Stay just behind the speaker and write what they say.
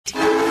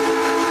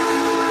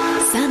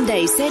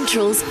Sunday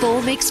Central's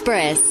Form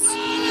Express.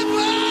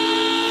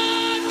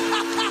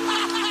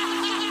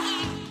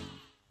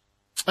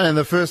 And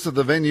the first of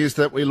the venues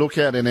that we look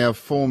at in our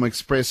Form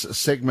Express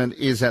segment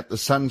is at the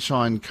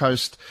Sunshine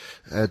Coast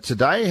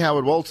today.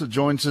 Howard Walter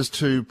joins us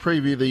to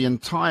preview the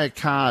entire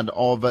card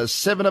of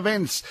 7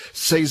 events.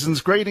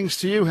 Season's greetings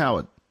to you,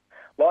 Howard.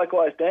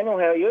 Likewise, Daniel.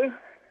 How are you?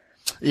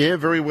 Yeah,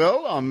 very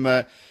well.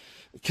 I'm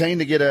keen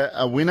to get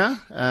a winner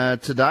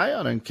today.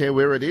 I don't care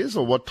where it is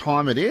or what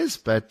time it is,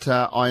 but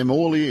I am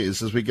all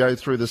ears as we go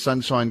through the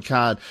Sunshine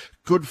card.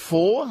 Good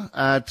 4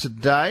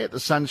 today at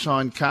the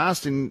Sunshine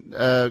Cast in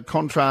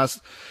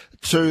contrast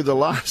to the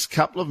last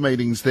couple of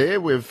meetings there.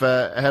 We've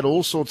had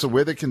all sorts of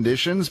weather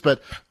conditions,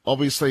 but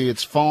obviously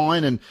it's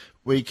fine and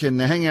we can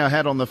hang our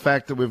hat on the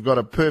fact that we've got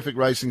a perfect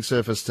racing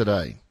surface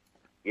today.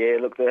 Yeah,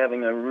 look, they're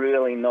having a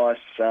really nice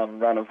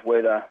run of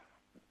weather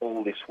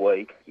all this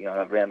week,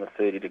 around the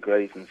 30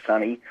 degrees and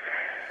sunny.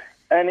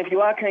 And if you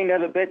are keen to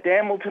have a bet,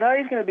 Dan, well, today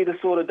is going to be the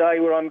sort of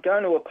day where I'm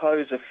going to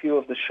oppose a few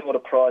of the shorter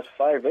prize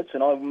favourites,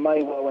 and I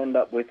may well end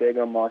up with egg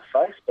on my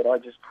face, but I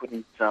just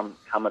couldn't come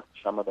at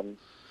some of them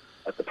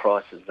at the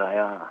prices they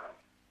are.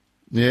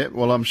 Yeah,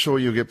 well, I'm sure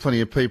you'll get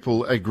plenty of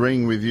people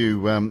agreeing with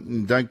you.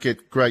 Don't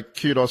get great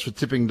kudos for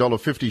tipping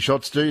 $1.50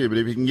 shots, do you? But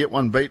if you can get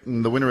one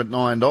beaten, the winner at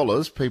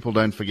 $9, people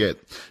don't forget.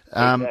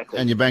 Exactly.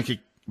 And your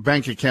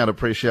bank account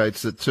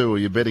appreciates it too, or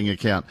your betting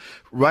account.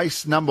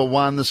 Race number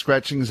 1, the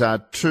scratchings are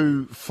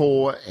 2,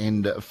 4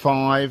 and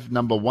 5.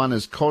 Number 1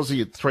 is Cozzy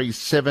at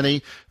 $3.70.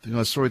 I think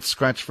I saw it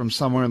scratched from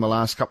somewhere in the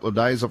last couple of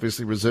days,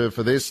 obviously reserved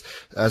for this.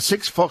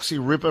 6, Foxy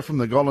Ripper from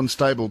the Golden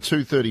Stable,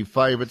 $2.30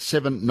 favourite.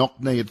 7,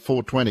 Knock Knee at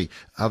 $4.20.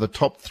 Are the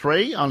top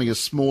 3, only a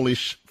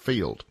smallish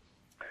field.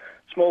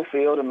 Small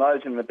field, and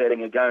those in the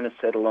betting are going to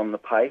settle on the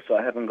pace.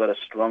 I haven't got a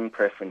strong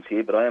preference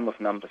here, but I am with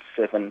number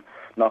 7,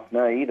 Knock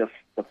Knee, the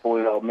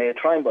 4-year-old mare,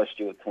 trained by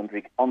Stuart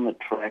Kendrick, on the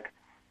track.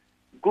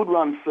 Good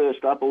run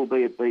first up,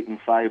 albeit beaten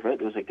favourite.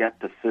 There was a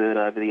gap to third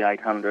over the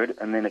 800,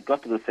 and then it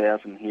got to the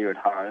 1,000 here at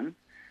home,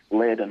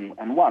 led and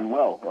won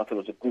well. I thought it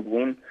was a good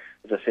win.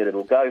 As I said,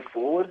 it'll go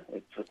forward.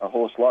 It's a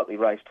horse, lightly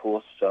raced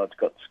horse, so it's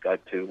got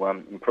scope to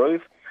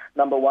improve.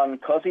 Number 1,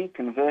 Cozzy,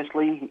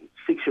 conversely,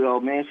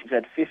 6-year-old mare. She's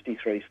had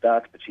 53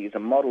 starts, but she is a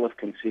model of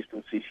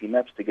consistency. She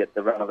maps to get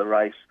the run of the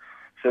race.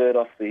 Third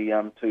off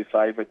the 2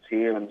 favourites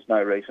here, and there's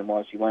no reason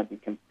why she won't be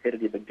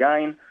competitive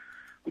again.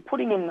 We're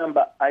putting in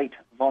number 8,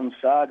 Von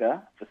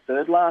Saga, for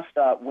third. Last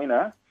start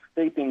winner,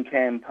 deep in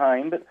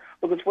campaign. But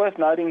look, it's worth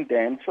noting,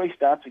 Dan, 3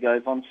 starts ago,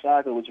 Von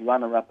Saga was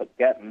runner-up at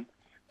Gatton,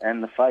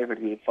 and the favourite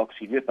here,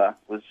 Foxy Ripper,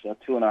 was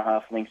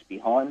 2.5 lengths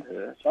behind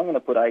her. So I'm going to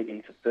put 8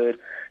 into third.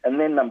 And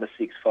then number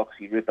 6,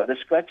 Foxy Ripper. The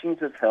scratchings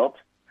have helped.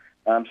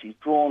 She's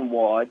drawn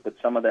wide, but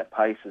some of that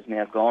pace has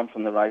now gone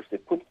from the race.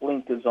 They've put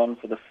blinkers on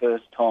for the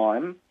first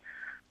time,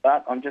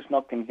 but I'm just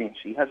not convinced.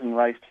 She hasn't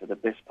raced for the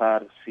best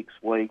part of 6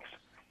 weeks.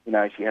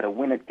 She had a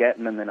win at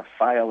Gatton and then a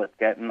fail at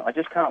Gatton. I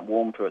just can't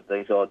warm to her at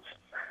these odds.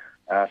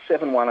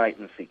 7, 1, 8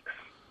 and 6.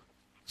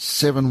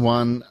 7,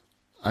 1,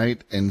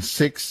 8 and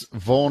 6.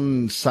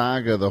 Von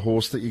Saga, the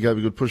horse that you gave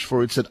a good push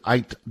for, it's at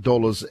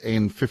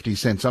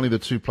 $8.50. Only the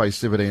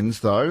 2-place dividends,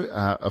 though.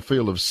 A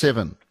field of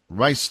 7.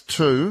 Race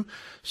 2,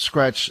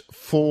 scratch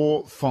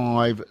 4,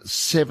 5,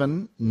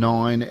 7,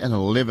 9 and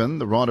 11.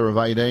 The rider of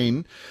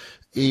 18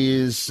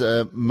 is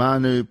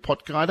Manu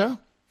Potgieter,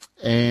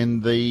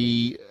 and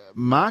the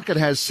market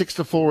has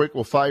 6-4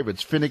 equal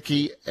favourites,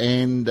 Finicky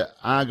and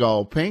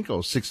Argyle Pink, or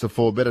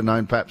 6-4, better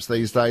known perhaps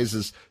these days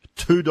as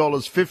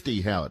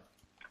 $2.50, Howard.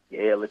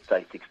 Yeah, let's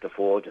say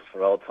 6-4, just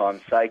for old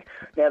time's sake.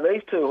 Now,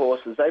 these 2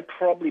 horses, they'd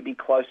probably be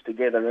close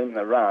together in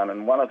the run,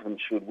 and one of them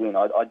should win.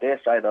 I dare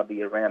say they'll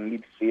be around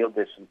midfield.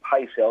 There's some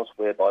pace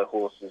elsewhere by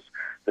horses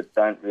that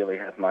don't really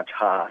have much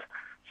heart.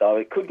 So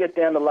it could get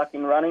down to luck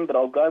in running, but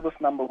I'll go with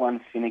number 1,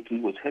 Finicky.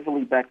 Was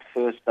heavily backed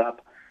first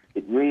up.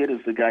 It reared as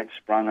the gate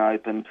sprung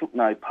open, took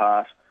no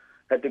part,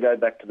 had to go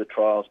back to the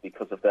trials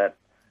because of that,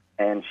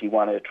 and she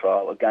won her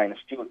trial. Again, a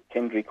Stuart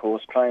Kendrick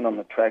horse, trained on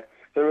the track.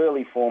 Her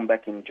early form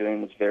back in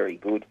June was very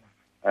good.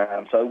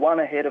 So 1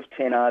 ahead of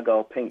 10,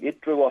 Argyle Pink.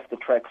 It drew off the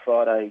track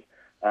Friday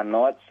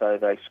night, so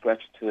they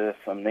scratched her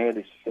from there,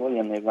 this filly,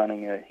 and they're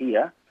running her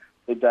here.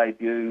 The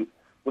debut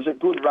was a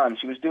good run.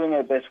 She was doing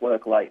her best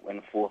work late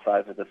when 4th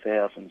over the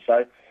 1,000.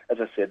 So, as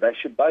I said, they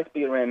should both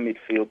be around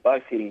midfield,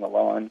 both hitting the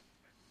line.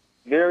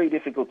 Very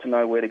difficult to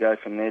know where to go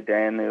from there,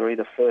 Dan. They're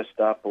either first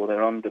up or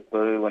they're on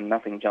debut and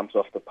nothing jumps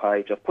off the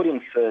page. I've put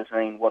in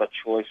 13, What a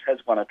Choice, has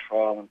won a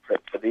trial and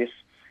prep for this.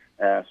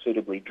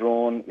 Suitably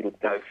drawn, it'll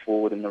go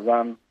forward in the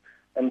run.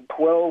 And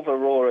 12,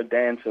 Aurora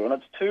Dancer, and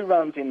it's 2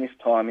 runs in this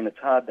time, and it's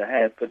hard to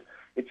have, but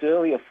its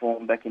earlier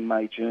form back in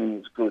May, June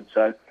was good.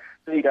 So,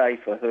 D-Day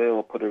for her,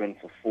 or put her in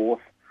for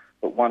 4th,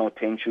 but 1 or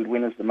 10 should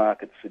win, as the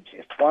market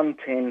suggests. 1,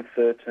 10,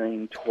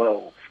 13,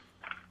 12.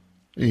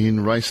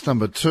 In race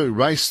number 2,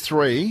 race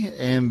 3,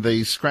 and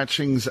the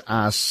scratchings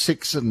are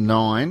 6 and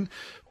 9.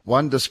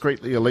 1,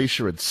 Discreetly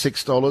Alicia at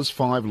 $6,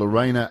 5,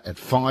 Lorena at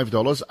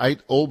 $5,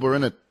 8,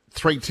 Alburin at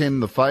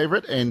 $3.10 the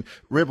favourite, and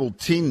Rebel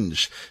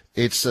Tinge,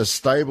 it's a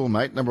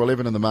stablemate, number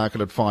 11 in the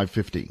market at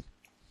 $5.50.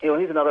 Yeah, well,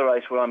 here's another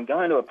race where I'm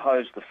going to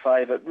oppose the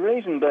favourite.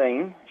 Reason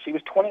being, she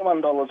was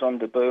 $21 on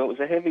debut. It was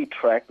a heavy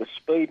track. The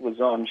speed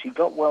was on. She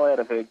got well out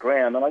of her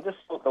ground, and I just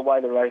thought the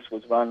way the race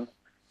was run,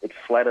 it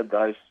flattered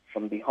those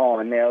from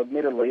behind. Now,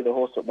 admittedly, the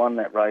horse that won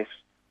that race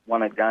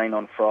won again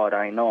on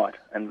Friday night,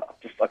 and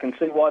I can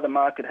see why the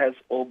market has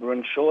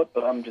Albury short,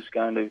 but I'm just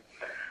going to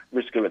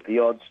risk her at the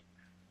odds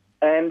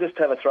and just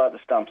have a throw at the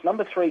stumps.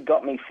 Number 3,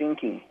 Got Me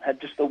Thinking,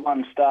 had just the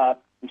one start,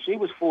 and she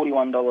was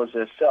 $41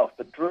 herself,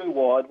 but drew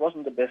wide,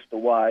 wasn't the best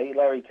away.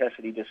 Larry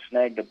Cassidy just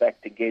snagged her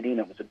back to get in.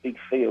 It was a big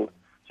field.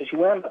 So she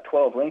wound up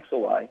 12 lengths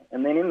away,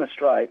 and then in the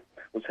straight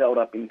was held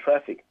up in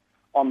traffic.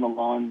 On the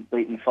line,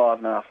 beaten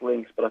 5.5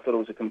 lengths, but I thought it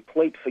was a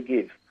complete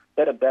forgive.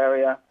 Better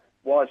barrier,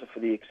 wiser for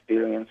the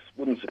experience.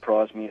 Wouldn't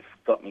surprise me if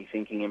Got Me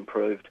Thinking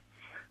improved.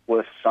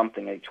 Worth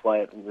something each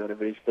way at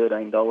whatever it is,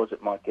 $13.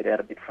 It might get out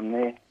a bit from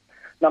there.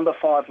 Number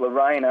 5,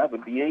 Lorena,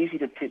 would be easy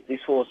to tip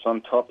this horse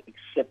on top,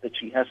 except that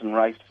she hasn't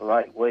raced for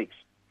 8 weeks.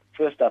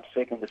 First up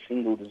second to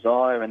Single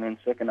Desire, and then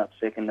second up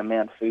second to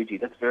Mount Fuji.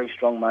 That's very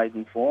strong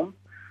maiden form,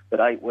 but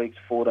 8 weeks,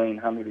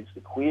 1,400 is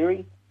the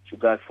query. She'll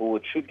go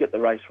forward, should get the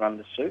race run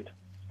to suit.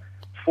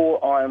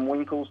 4, Iron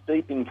Winkles,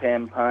 deep in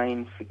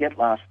campaign. Forget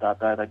last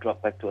start, though, they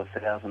dropped back to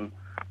 1,000.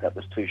 That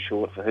was too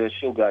short for her.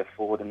 She'll go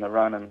forward in the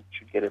run and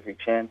should get every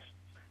chance.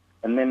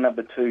 And then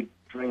number 2,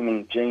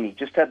 Dreaming Genie.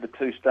 Just had the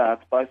 2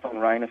 starts, both on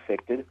rain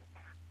affected.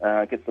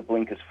 Gets the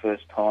blinkers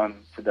first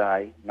time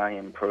today. May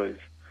improve.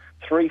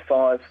 3,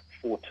 5,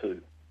 4,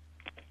 2.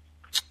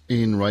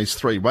 In race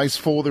 3. Race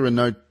 4, there are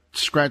no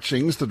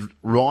scratchings. The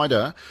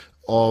rider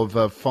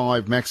of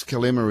 5, Max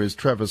Kalema, is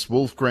Travis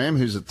Wolfgram,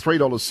 who's at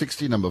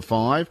 $3.60, number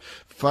 5.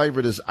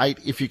 Favourite is 8,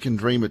 If You Can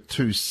Dream, at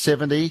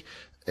 $2.70.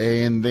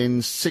 And then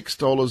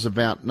 $6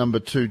 about number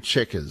 2,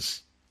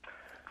 Checkers.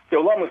 Yeah,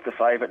 along with the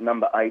favourite,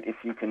 number 8, If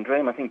You Can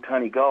Dream. I think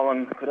Tony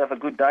Golan could have a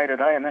good day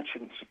today, and that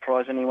shouldn't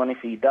surprise anyone if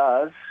he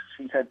does.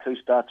 She's had 2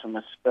 starts from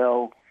a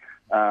spell.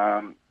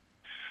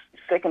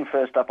 Second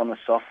first up on the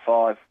soft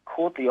 5,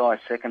 caught the eye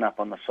second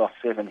up on the soft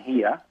 7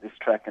 here. This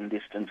track and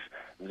distance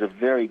was a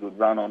very good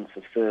run on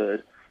for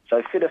third.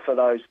 So fitter for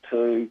those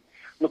 2.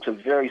 Looks a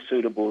very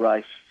suitable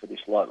race for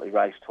this lightly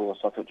raced horse.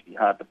 I thought it'd be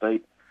hard to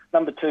beat.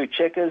 Number 2,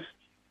 Checkers.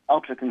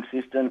 Ultra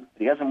consistent.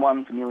 He hasn't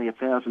won for nearly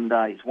 1,000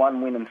 days.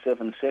 1 win in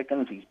 7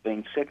 seconds. He's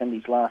been second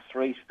his last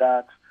 3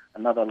 starts.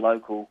 Another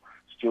local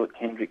Stuart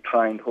Kendrick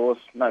trained horse.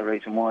 No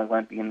reason why he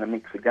won't be in the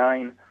mix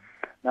again.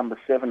 Number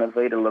 7,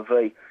 Avita La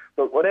Vie.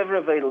 But whatever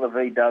Avita La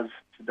Vie does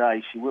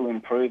today, she will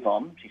improve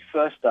on. She's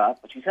first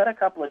up, but she's had a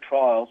couple of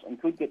trials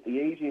and could get the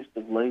easiest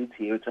of leads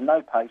here. It's a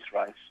no-pace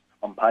race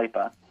on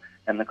paper,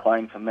 and the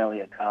claim for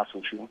Melia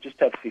Castle, she will just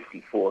have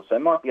 54, so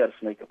might be able to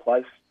sneak a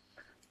place.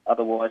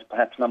 Otherwise,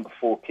 perhaps number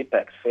 4,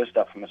 Kipax, first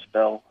up from a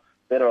spell,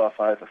 better off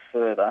over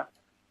further.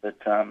 But,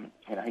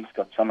 he's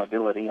got some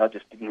ability. I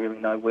just didn't really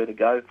know where to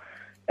go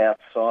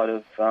outside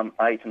of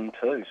 8 and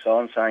 2. So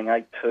I'm saying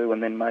 8-2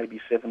 and then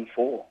maybe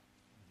 7-4.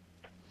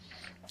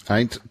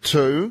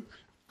 8-2,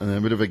 and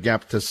a bit of a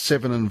gap to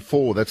 7 and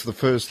 4. That's the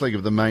first leg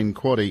of the main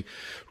quaddie.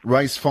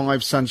 Race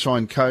 5,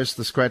 Sunshine Coast.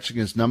 The scratching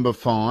is number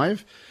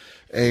 5.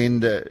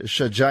 And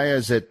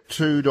Shajaya's at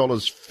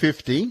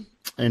 $2.50.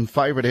 And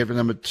favourite head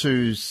number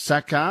 2,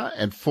 Saka,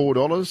 at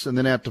 $4, and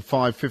then out to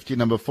 $5.50,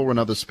 number 4,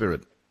 Another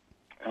Spirit.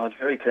 I was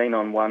very keen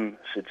on 1,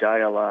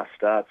 Shajaya, last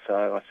start, so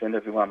I sent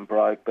everyone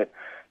broke. But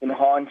in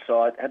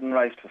hindsight, hadn't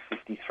raced for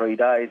 53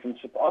 days, and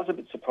I was a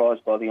bit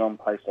surprised by the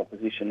on-pace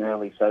opposition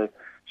early. So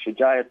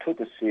Shajaya took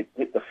a sit,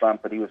 hit the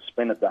front, but he was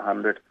spent at the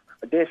 100.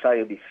 I dare say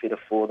he'll be fitter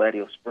for that.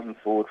 He'll spring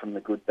forward from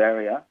the good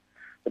barrier.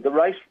 But the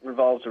race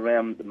revolves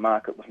around the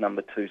market with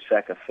number 2,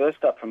 Saka.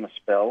 First up from a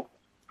spell.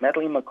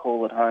 Natalie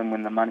McCall at home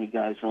when the money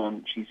goes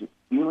on. She's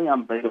nearly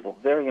unbeatable.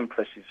 Very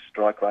impressive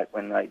strike rate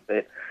when they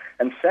bet.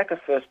 And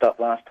Saka first up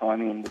last time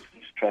in was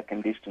this track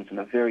and distance and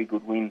a very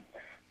good win.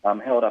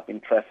 Held up in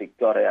traffic,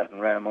 got out and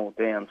ran them all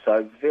down.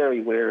 So very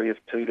wary of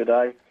 2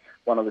 today.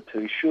 One of the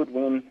 2 should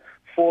win.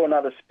 4,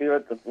 Another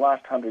Spirit. The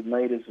last 100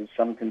 metres is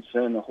some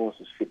concern. The horse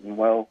is fitting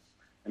well.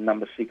 And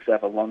number 6,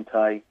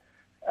 Avalante.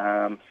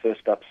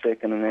 First up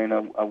second, and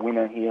then a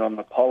winner here on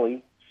the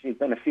Poly. There's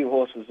been a few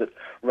horses that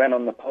ran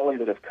on the Poly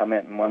that have come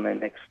out and won their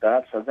next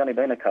start, so there's only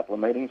been a couple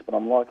of meetings, but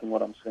I'm liking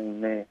what I'm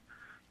seeing there.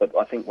 But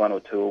I think 1 or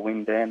 2 will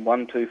win, Dan.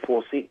 1, 2,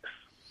 4, 6.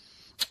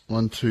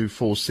 1, 2,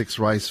 4, 6,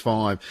 race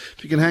 5.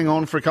 If you can hang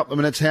on for a couple of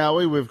minutes,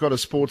 Howie, we've got a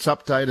sports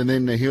update and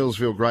then the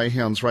Hillsville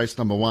Greyhounds race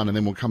number 1, and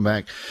then we'll come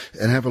back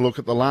and have a look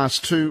at the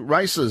last 2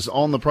 races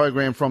on the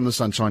program from the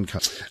Sunshine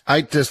Coast.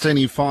 8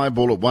 Destiny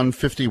Fireball at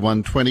 150,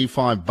 120,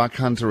 5 Buck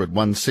Hunter at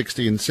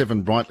 160 and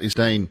 7 Brightly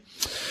Steen.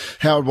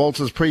 Howard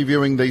Walters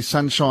previewing the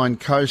Sunshine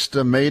Coast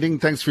meeting.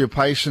 Thanks for your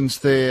patience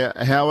there,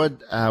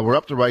 Howard. We're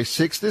up to race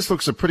 6. This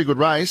looks a pretty good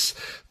race.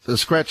 The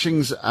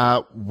scratchings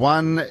are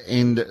 1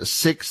 and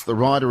 6. The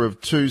rider of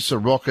 2, Sir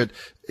Rocket,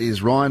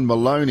 is Ryan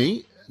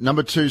Maloney.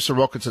 Number 2, Sir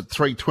Rocket's at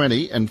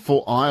 $3.20 and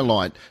 4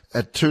 Eyelight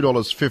at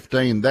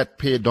 $2.15. That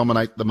pair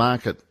dominate the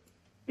market.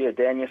 Yeah,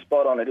 Dan, you're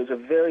spot on. It is a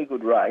very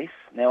good race.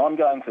 Now, I'm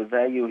going for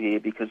value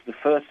here because the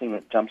first thing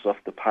that jumps off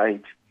the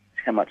page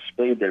how much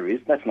speed there is.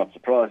 That's not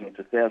surprising. It's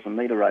a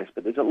 1,000-metre race,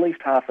 but there's at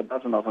least half a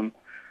dozen of them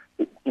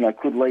that,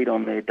 could lead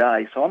on their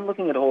day. So I'm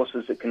looking at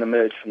horses that can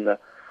emerge from the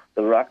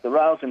ruck. The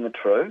rail's in the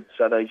true,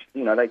 so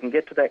they can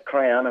get to that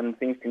crown and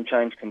things can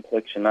change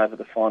complexion over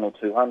the final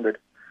 200.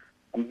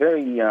 I'm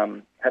very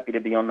happy to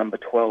be on number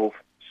 12,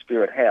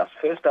 Spirit House.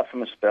 First up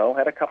from a spell,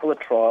 had a couple of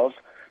trials,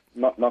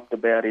 not knocked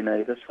about in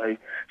either, so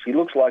she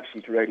looks like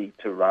she's ready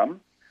to run.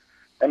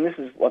 And this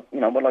is what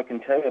I can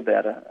tell you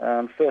about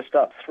her. First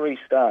up, 3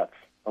 starts,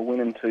 a win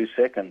in 2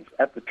 seconds.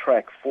 At the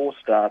track, 4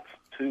 starts,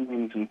 2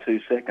 wins in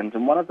 2 seconds.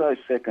 And one of those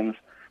seconds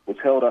was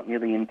held up near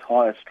the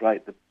entire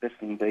straight, the best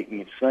thing beaten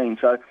you've seen.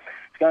 So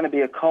it's going to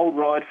be a cold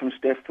ride from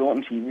Steph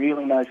Thornton. She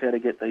really knows how to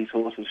get these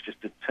horses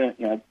just to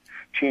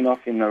tune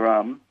off in the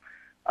run.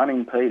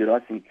 Unimpeded, I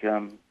think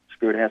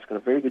Spirit House got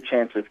a very good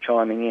chance of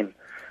chiming in.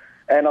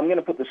 And I'm going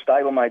to put the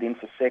stablemate in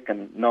for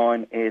second,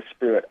 9 Air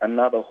Spirit,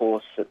 another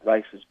horse that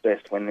races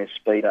best when there's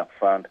speed up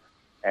front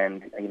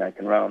and,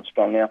 can run on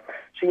strong. Now,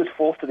 she was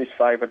fourth to this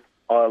favourite,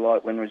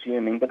 Iolite, when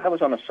resuming, but that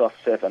was on a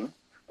soft 7.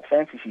 I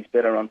fancy she's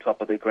better on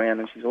top of the ground,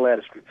 and she's allowed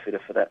a strip fitter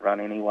for that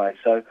run anyway.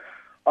 So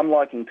I'm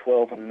liking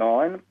 12 and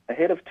 9.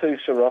 Ahead of 2,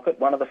 Sir Rocket,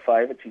 one of the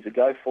favourites. He's a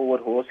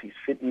go-forward horse. He's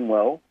fitting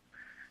well.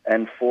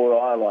 And 4,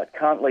 Iolite.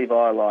 Can't leave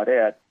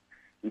Iolite out.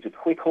 He's a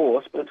quick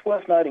horse, but it's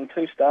worth noting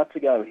 2 starts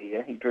ago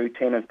here. He drew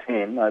 10 of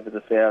 10 over the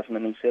 1,000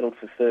 and he settled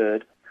for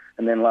third.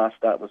 And then last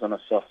start was on a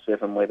soft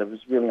 7 where there was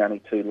really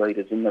only 2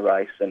 leaders in the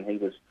race and he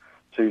was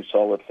too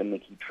solid for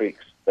Nicky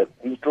Tricks. But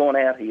he's drawn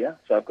out here,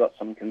 so I've got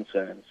some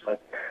concerns. So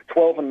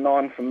 12 and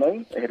 9 from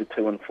me, ahead of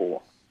 2 and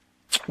 4.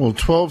 Well,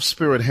 12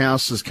 Spirit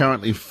House is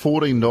currently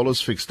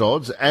 $14 fixed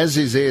odds, as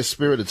is Air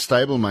Spirit at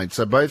stablemate.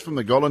 So both from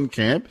the Gollan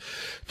camp.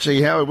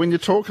 Gee, Howard, when you're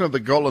talking of the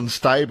Gollan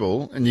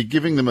stable and you're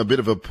giving them a bit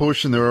of a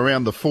push and they're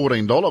around the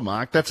 $14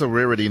 mark, that's a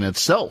rarity in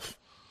itself.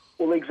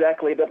 Well,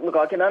 exactly. But look,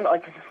 I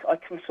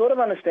can sort of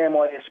understand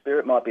why Air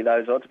Spirit might be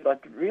those odds, but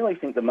I really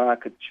think the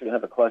market should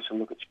have a closer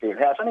look at Spirit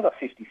House. Only got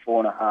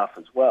 54.5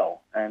 as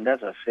well. And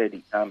as I said,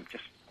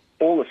 just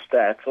all the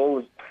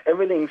stats,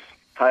 everything's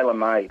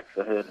tailor-made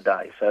for her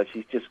today. So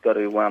she's just got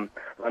to run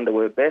to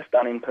her best,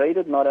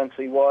 unimpeded, and I don't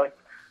see why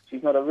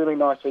she's not a really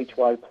nice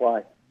each-way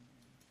play.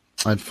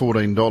 At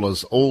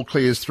 $14. All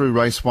clears through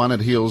race 1 at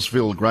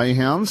Healesville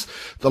Greyhounds.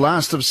 The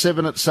last of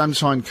 7 at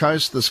Sunshine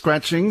Coast. The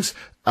scratchings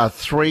are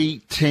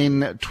 3,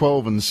 10,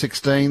 12 and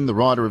 16. The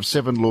rider of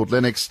 7, Lord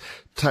Lennox,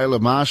 Taylor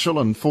Marshall,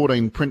 and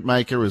 14,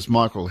 Printmaker, is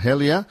Michael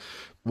Hellier.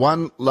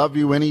 1, Love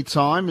You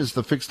Anytime, is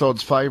the fixed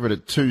odds favourite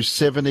at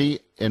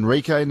 $2.70.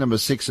 Enrique, number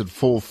 6, at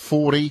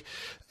 $4.40.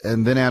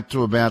 And then out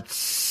to about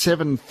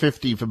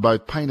 $7.50 for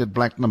both Painted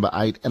Black, number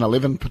 8, and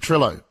 11,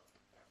 Petrillo.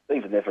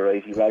 These are never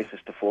easy races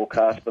to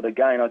forecast, but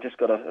again,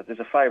 there's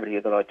a favourite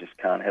here that I just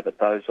can't have at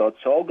those odds.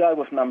 So I'll go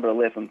with number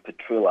 11,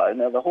 Petrillo.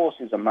 Now, the horse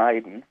is a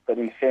maiden, but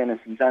in fairness,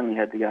 he's only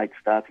had the 8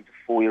 starts. He's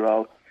a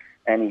 4-year-old,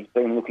 and he's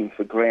been looking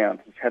for ground.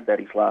 He's had that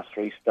his last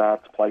 3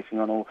 starts, placing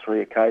on all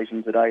 3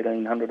 occasions at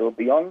 1,800 or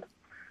beyond.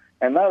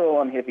 And they're all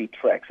on heavy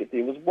tracks. If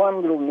there was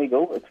one little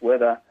niggle, it's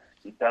whether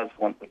he does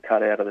want the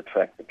cut out of the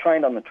track. But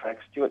trained on the track,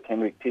 Stuart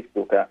Kendrick, Tiff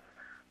Booker,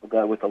 will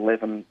go with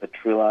 11,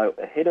 Petrillo,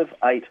 ahead of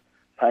 8,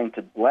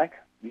 Painted Black.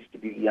 Used to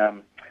be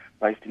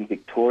raced in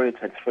Victoria. It's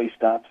had 3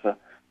 starts for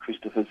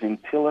Christopher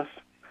Zentillis.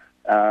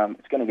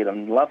 It's going to get a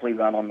lovely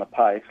run on the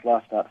pace.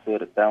 Last start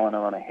third at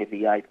Ballina on a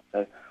heavy 8.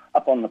 So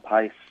up on the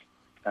pace,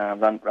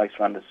 race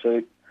run to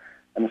suit.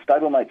 And the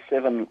stablemate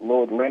 7,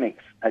 Lord Lennox,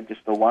 had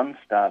just the 1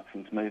 start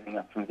since moving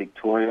up from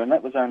Victoria, and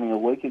that was only a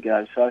week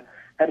ago. So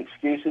had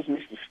excuses,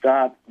 missed the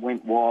start,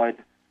 went wide,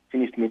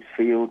 finished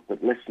midfield,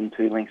 but less than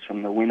 2 lengths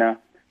from the winner.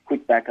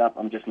 Quick back up,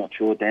 I'm just not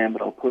sure, Dan,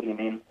 but I'll put him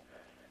in.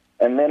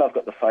 And then I've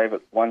got the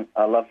favourite one,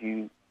 I Love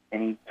You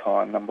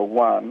Anytime, number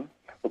 1.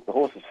 Look, the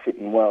horse is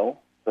fitting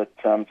well, but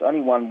it's only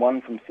won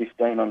 1 from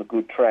 15 on a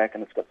good track,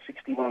 and it's got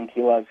 61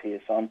 kilos here,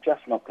 so I'm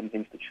just not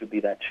convinced it should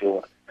be that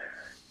short.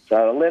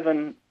 So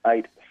 11,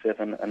 8,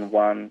 7 and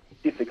 1,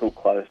 difficult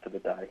close to the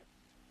day.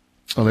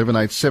 11,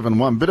 8, 7,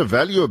 1. Bit of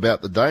value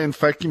about the day. In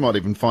fact, you might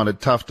even find it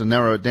tough to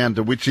narrow it down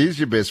to which is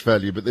your best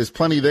value, but there's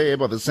plenty there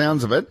by the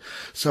sounds of it.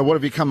 So what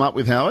have you come up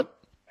with, Howard?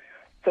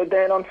 So,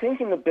 Dan, I'm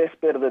thinking the best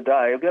bet of the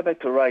day. I'll go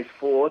back to race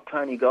 4,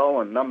 Tony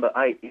Gollan, number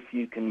 8, If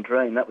You Can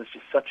Dream. That was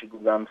just such a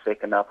good run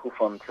second up, hoof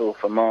on till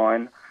for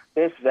mine.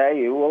 Best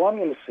value, well, I'm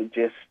going to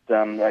suggest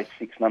race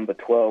 6, number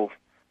 12,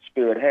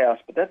 Spirit House,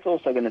 but that's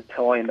also going to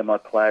tie into my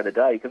play of the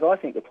day, because I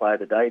think the play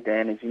of the day,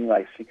 Dan, is in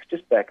race 6,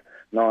 just back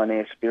 9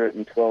 Air Spirit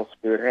and 12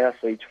 Spirit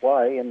House each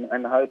way,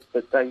 and hope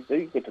that they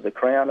do get to the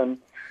crown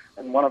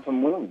and one of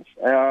them wins.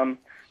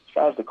 As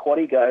far as the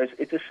quaddie goes,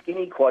 it's a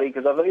skinny quaddie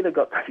because I've either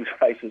got these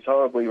races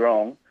horribly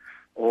wrong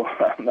or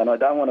and I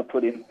don't want to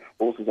put in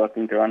horses I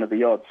think are under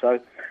the odds. So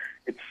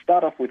it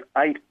start off with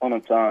 8 on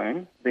its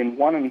own, then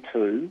 1 and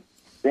 2,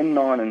 then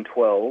 9 and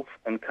 12,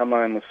 and come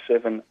home with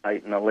 7,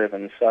 8 and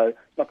 11. So it's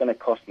not going to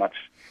cost much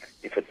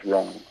if it's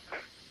wrong.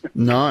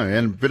 No,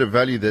 and a bit of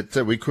value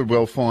that we could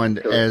well find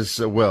as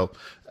well.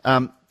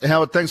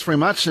 Howard, thanks very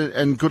much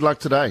and good luck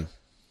today.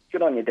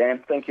 Good on you,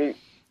 Dan. Thank you.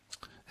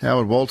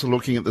 Howard Walter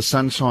looking at the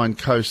Sunshine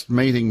Coast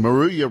meeting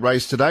Moruya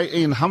race today.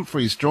 Ian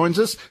Humphreys joins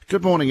us.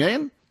 Good morning,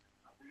 Ian.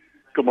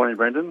 Good morning,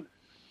 Brendan.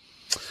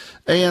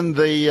 Ian,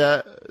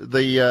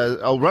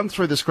 I'll run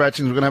through the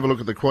scratchings. We're going to have a look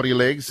at the quaddie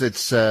legs.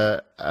 It's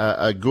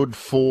a good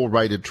 4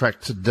 rated track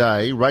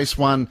today. Race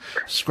 1,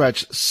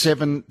 scratch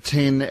 7,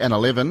 10 and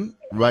 11.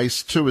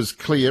 Race 2 is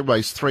clear.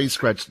 Race 3,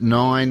 scratch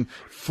 9,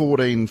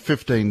 14,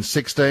 15,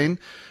 16.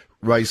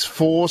 Race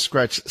 4,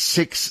 scratch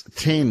 6,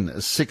 10,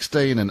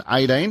 16 and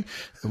 18.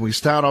 And we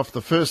start off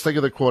the first leg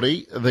of the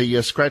quaddie.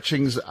 The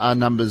scratchings are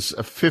numbers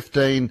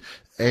 15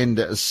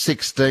 and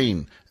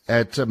 16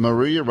 at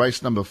Moruya,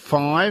 race number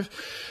 5.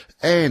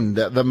 And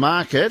the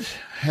market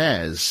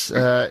has,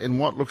 in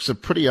what looks a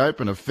pretty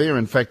open affair,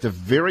 in fact, a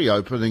very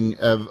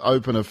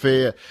open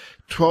affair,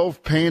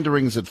 12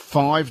 Panderings at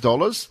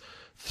 $5,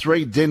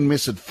 3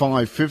 Denmiss at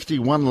 $5.50,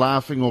 1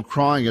 Laughing or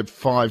Crying at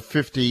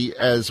 $5.50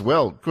 as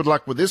well. Good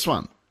luck with this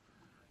one.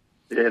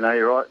 Yeah, no,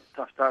 you're right.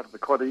 Tough start to the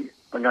quaddie.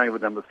 I'm going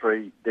with number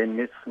 3,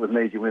 Denmiss, with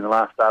an easy win the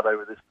last start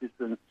over this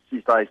distance.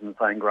 She stays in the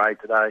same grade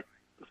today.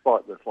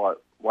 Despite the slight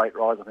weight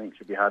rise, I think it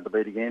should be hard to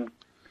beat again.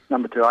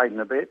 Number 2, Aiden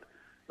a bet.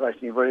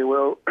 Racing very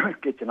well.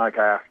 Gets an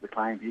okay after the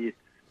claim here.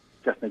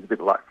 Just needs a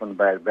bit of luck from the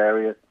bad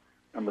barrier.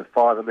 Number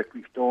 5,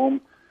 Electric Storm.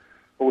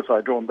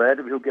 Also drawn bad,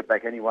 but he'll get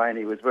back anyway, and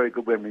he was very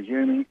good when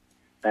resuming.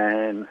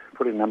 And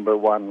putting number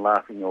 1,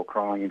 Laughing or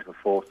Crying, into the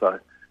 4. So,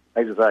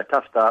 as I say,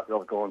 tough start, but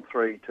I've gone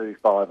 3, 2,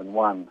 5 and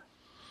 1.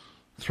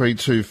 3,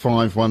 2,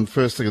 5, 1.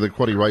 First leg of the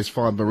quaddie, race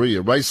 5,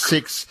 Moruya. Race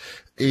 6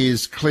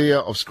 is clear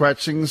of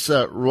scratchings.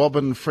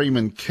 Robin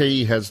Freeman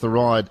Key has the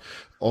ride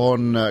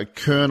on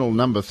Colonel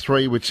number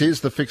 3, which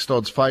is the fixed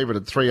odds favourite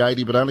at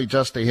 $3.80, but only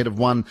just ahead of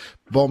 1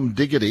 Bomb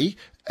Diggity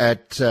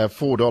at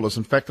 $4.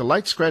 In fact, the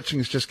late scratching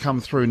has just come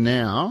through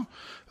now.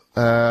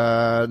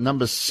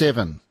 Number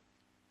 7.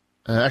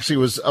 Actually, it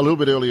was a little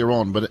bit earlier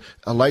on, but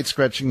a late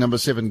scratching, number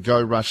 7,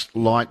 Go Rush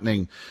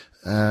Lightning,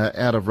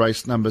 out of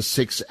race number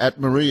 6 at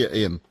Moruya,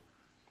 Ian.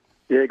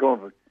 Yeah,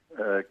 going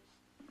for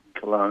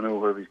Colonel,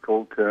 whatever he's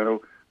called,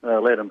 Colonel.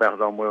 Led and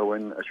battled on well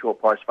when a short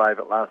price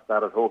favourite last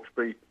start at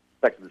Hawkesbury.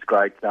 Back to this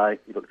grade today.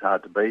 He looks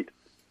hard to beat.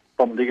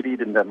 Bomb Diggity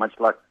didn't have much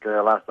luck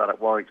last start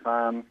at Warwick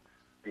Farm.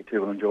 He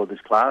too will enjoy this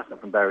class. And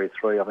from barrier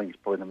 3, I think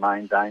he's probably the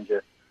main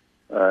danger.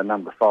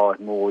 Number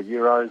 5, More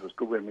Euros, was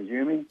good when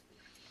resuming.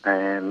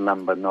 And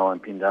number 9,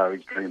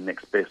 Pindari's Dream,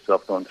 next best. So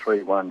I've gone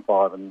 3, 1,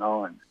 5 and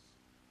 9.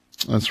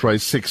 That's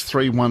race 6,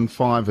 3, 1,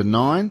 5 and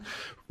 9.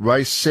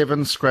 Race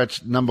 7,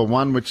 scratch number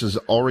 1, which is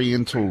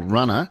Oriental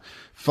Runner.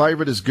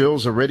 Favourite is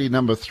Girls Are Ready,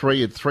 number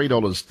 3 at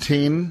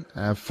 $3.10.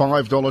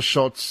 $5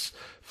 shots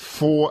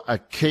for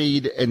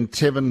Akeed and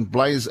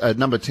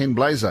number 10,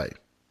 Blaze.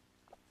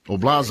 Or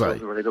Blase.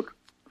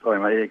 Sorry,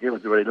 mate.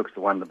 Girls Are Ready looks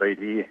the one to beat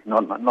here.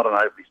 Not an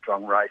overly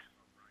strong race.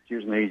 She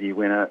was an easy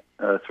winner,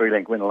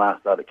 3-length winner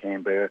last start at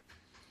Canberra.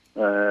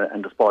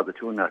 And despite the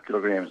 2.5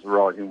 kilograms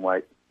rise in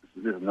weight,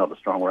 this is not a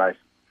strong race.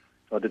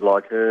 So I did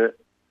like her.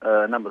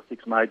 Number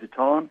 6, Major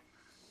Time.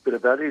 Bit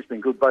of value. He's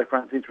been good both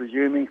fronts since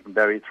resuming. From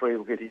barrier 3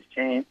 will get his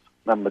chance.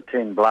 Number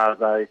 10,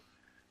 Blase,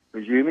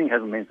 resuming.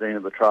 Hasn't been seen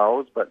at the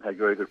trials, but had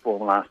very good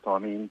form last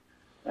time in.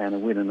 And a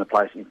win in the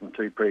placing from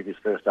 2 previous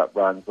first up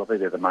runs. I think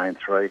they're the main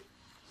 3.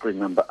 Putting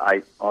number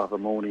 8, Ivor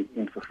Morney,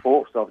 in for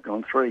 4. So I've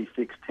gone 3,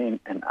 6, 10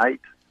 and 8.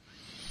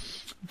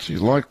 Do you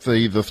like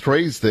the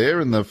 3s there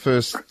in the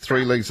first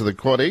 3 legs of the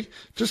quaddie?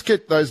 Just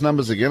get those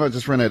numbers again. I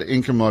just ran out of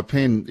ink in my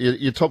pen.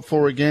 Your top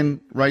 4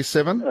 again, race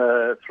 7?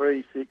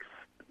 3, 6,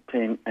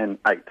 10 and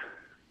 8.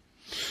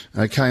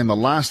 Okay, and the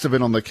last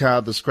event on the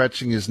card, the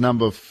scratching, is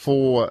number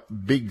 4,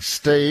 Big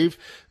Steve.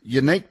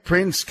 Unique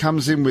Prince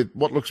comes in with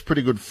what looks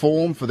pretty good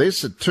form for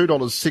this at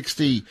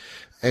 $2.60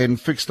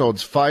 and fixed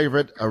odds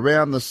favourite,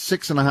 around the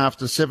 $6.50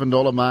 to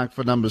 $7 mark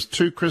for numbers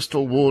 2,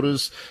 Crystal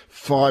Waters,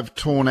 5,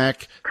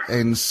 Tornak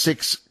and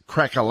 6,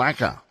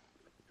 Crackalacka.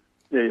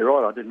 Yeah, you're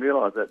right. I didn't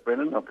realise that,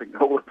 Brendan. I think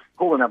all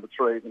the number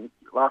 3s and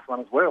the last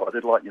one as well. I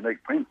did like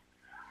Unique Prince.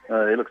 He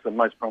looks the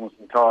most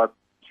promising type.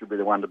 Should be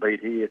the one to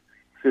beat here.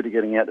 Suitor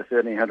getting out to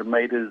 1,300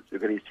 metres. He'll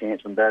get his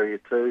chance from barrier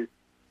 2.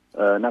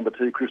 Number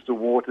 2, Crystal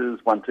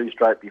Waters, won 2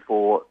 straight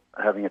before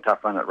having a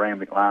tough run at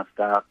Randwick last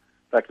start.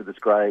 Back to this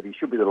grade. He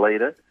should be the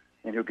leader,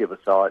 and he'll give a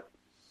sight.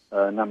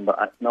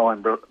 Number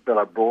 9,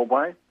 Bella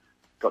Broadway.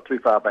 Got too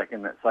far back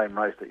in that same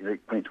race that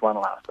Unique Prince won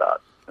last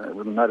start.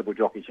 With a notable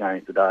jockey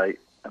change today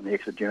and the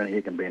extra journey,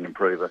 he can be an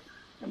improver.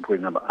 And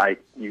putting number 8,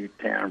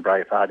 Newtown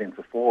Braveheart, in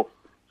for 4th.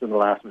 So the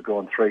last was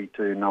gone 3,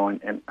 2,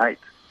 9 and 8.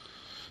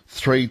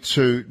 3,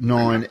 2,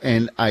 9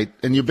 and 8.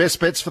 And your best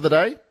bets for the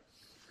day?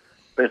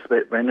 Best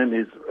bet, Brendan,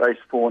 is race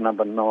 4,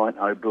 number 9,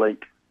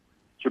 Oblique.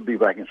 Should be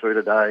breaking through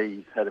today.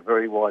 He's had a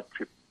very wide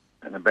trip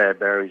and a bad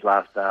barrier his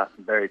last start.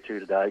 And barrier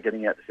 2 today,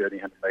 getting out to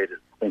 1,300 metres.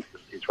 I think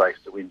this is his race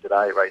to win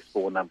today. Race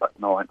 4, number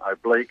 9,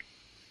 Oblique.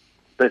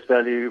 Best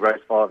value,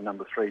 race 5,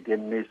 number 3,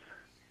 Denmiss.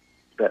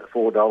 About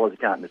 $4. You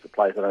can't miss a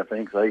place, I don't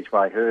think. So each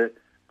way her.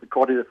 The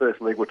quaddie, the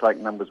first leg, will take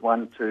numbers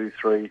 1, 2,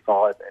 3,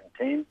 5 and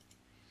 10.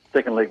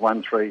 Second leg,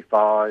 1, 3,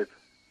 5.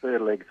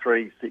 Third leg,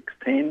 3, 6,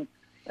 10.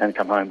 And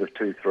come home with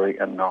 2, 3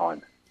 and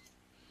 9.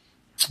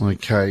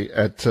 Okay,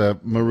 at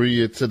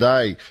Maria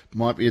today.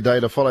 Might be a day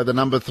to follow the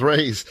number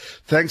threes.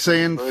 Thanks,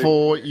 Ian,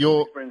 for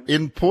your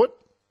input.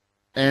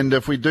 And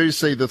if we do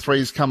see the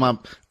threes come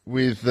up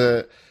with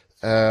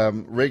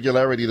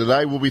regularity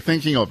today, we'll be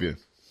thinking of you.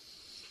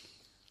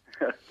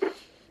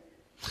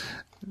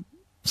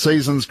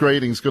 Season's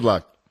greetings. Good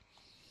luck.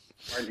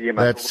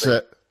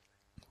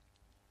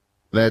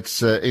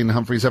 That's Ian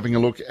Humphreys having a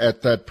look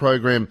at that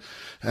program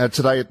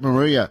today at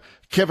Maria.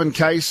 Kevin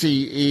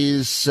Casey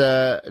is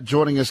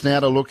joining us now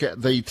to look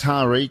at the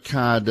Taree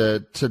card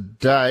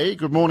today.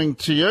 Good morning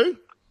to you.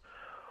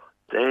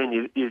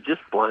 Dan, you've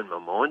just blown my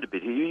mind a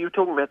bit here. You were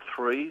talking about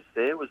threes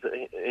there. Was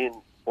it in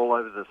all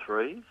over the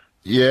threes?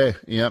 Yeah.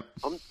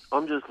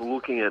 I'm just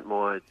looking at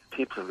my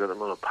tips. I've got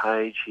them on a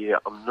page here.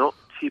 I'm not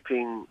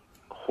tipping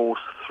horse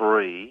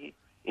 3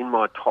 in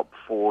my top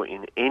 4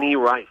 in any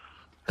race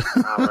at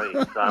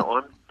Taree. So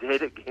I'm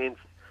dead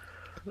against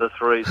the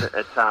threes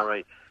at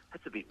Taree.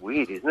 That's a bit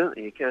weird, isn't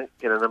it? You can't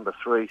get a number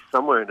 3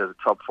 somewhere into the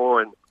top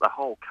 4 in the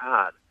whole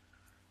card.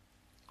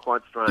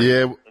 Quite strange.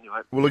 Yeah.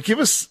 Anyway. Well, give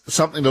us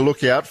something to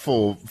look out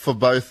for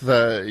both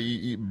of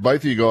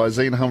you guys,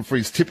 Ian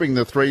Humphreys tipping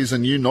the threes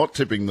and you not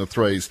tipping the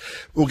threes.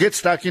 We'll get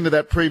stuck into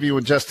that preview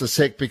in just a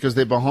sec because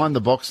they're behind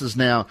the boxes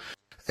now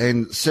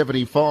and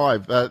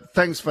 75.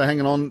 Thanks for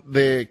hanging on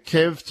there,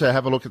 Kev, to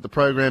have a look at the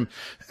program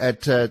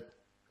at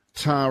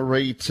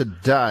Taree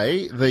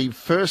today. The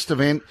first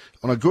event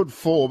on a good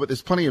 4, but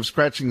there's plenty of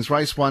scratchings.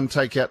 Race 1,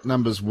 take out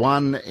numbers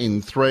 1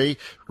 in 3.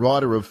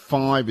 Rider of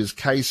 5 is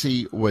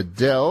Casey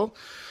Waddell.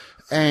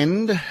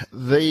 And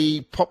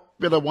the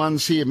popular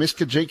ones here, Miss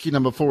Kajiki,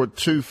 number 4 at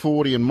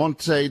 $2.40 and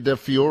Monte de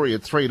Fiore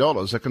at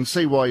 $3. I can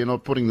see why you're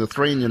not putting the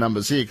 3 in your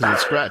numbers here because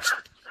it's scratched.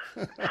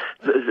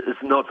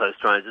 It's not so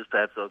strange as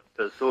perhaps I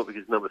first thought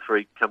because number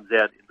 3 comes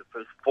out in the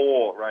first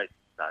 4 races.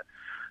 So,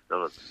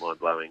 not as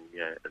mind-blowing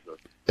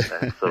as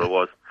I sort of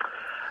was.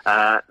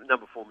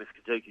 Number 4, Miss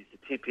Kajiki is the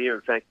tip here.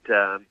 In fact,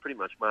 pretty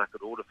much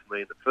market order for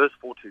me in the first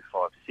 4, 2,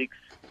 5, 6.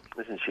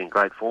 Isn't she in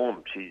great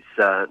form? She's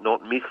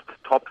not missed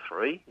top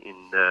 3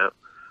 in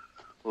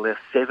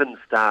 7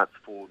 starts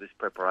for this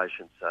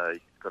preparation. So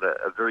she's got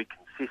a very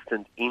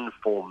consistent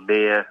in-form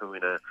mare who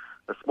in a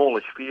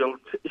smallish field.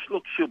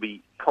 Look, she'll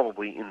be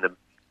probably in the,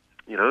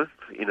 in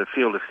a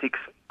field of 6,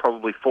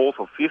 probably 4th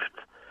or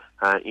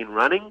 5th in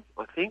running,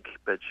 I think.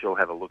 But she'll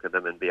have a look at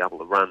them and be able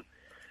to run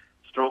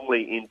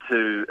strongly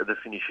into the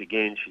finish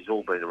again. She's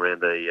all been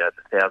around the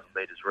 1,000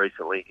 metres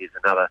recently. Here's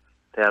another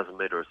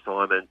 1,000-metre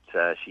assignment.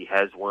 She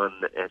has won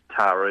at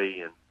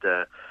Taree, and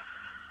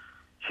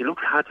she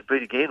looked hard to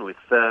beat again with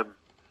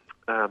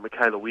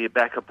Michaela Weir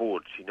back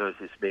aboard. She knows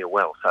this mare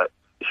well. So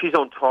she's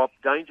on top.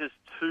 Dangers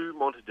to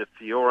Monte de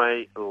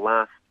Fiore,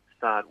 last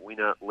start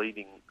winner,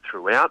 leading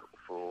throughout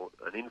for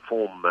an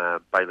in-form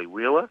Bailey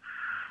Wheeler.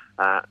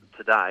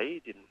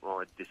 Today, didn't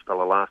ride this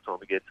fella last time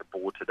he gets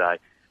aboard today.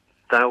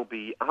 They'll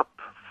be up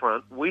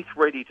front with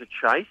Ready to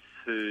Chase,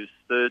 whose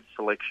third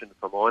selection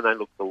for mine. They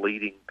look the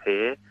leading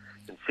pair.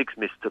 And 6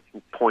 Mr.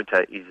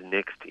 Pointer is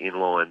next in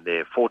line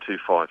there. 4, 2,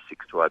 5,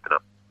 6 to open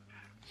up.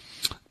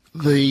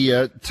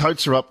 The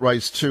totes are up.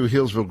 Race 2,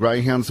 Hillsville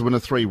Greyhounds. The winner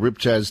 3, Rip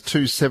Jazz,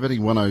 270,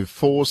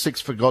 104.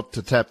 6 Forgot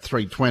to Tap,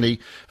 320.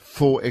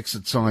 4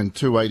 Exit Sign,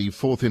 280.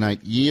 4th in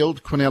 8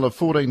 Yield. Quinella,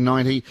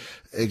 1490.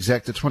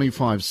 Exacta,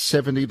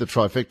 2570. The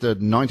Trifecta,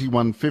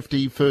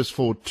 9150. First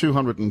 4,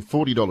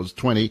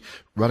 $240.20.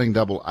 Running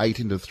double 8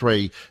 into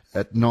 3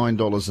 at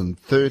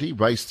 $9.30.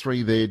 Race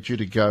 3 there due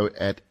to go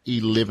at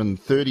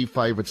 $11.30.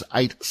 Favourites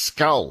 8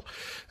 Skull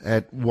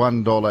at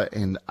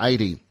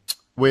 $1.80.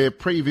 We're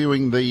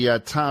previewing the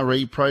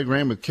Taree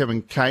program with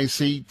Kevin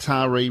Casey.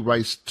 Taree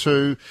race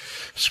 2.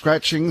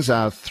 Scratchings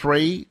are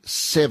 3,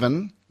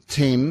 7,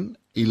 10,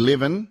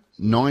 11,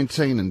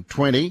 19 and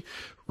 20.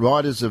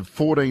 Riders of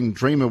 14,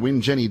 Dreamer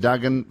Win, Jenny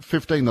Duggan.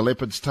 15, The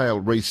Leopard's Tail,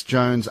 Reese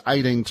Jones.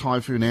 18,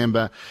 Typhoon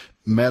Amber,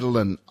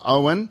 Madeline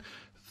Owen.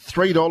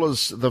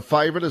 $3 the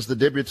favourite is the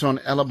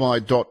debutante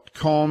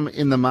alibi.com.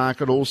 In the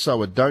market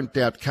also a Don't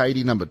Doubt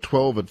Katie, number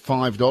 12 at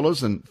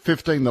 $5. And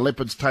 15, The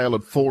Leopard's Tail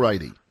at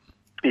 $4.80.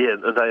 Yeah,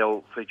 they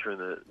all feature in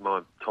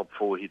my top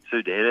 4 here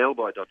too, Dan.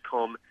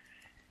 Alibi.com,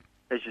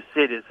 as you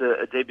said, is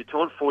a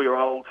debutante,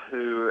 4-year-old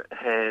who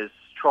has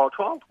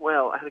trialled.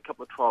 Well, I had a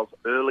couple of trials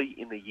early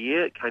in the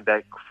year. Came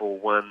back for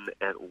one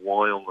at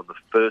Wyong on the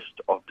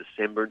 1st of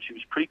December, and she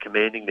was pretty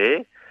commanding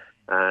there.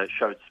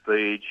 Showed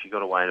speed. She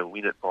got away to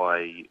win it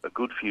by a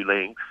good few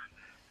lengths.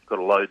 Got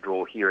a low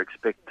draw here.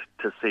 Expect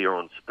to see her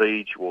on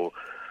speed. She wore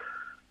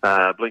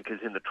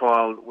blinkers in the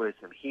trial. Wears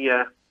them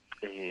here.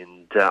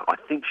 And I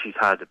think she's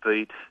hard to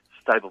beat.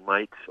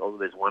 Stablemate, although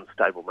there's one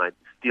stablemate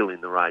still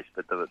in the race,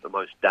 but the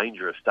most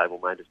dangerous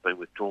stablemate has been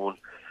withdrawn.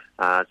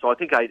 So I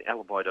think 8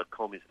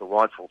 Alibi.com is the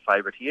rightful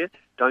favourite here.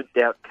 Don't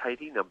Doubt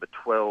Katie, number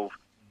 12,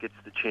 gets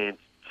the chance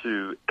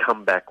to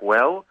come back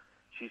well.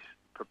 She's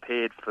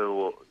prepared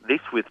for this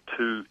with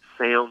 2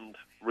 sound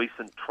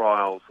recent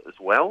trials as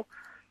well.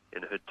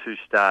 And her 2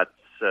 starts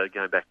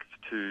going back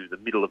to the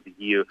middle of the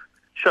year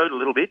showed a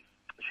little bit.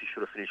 She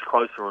should have finished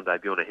closer on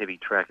debut on a heavy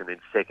track and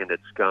then second at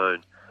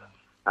Scone.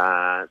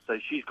 So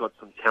she's got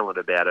some talent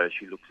about her.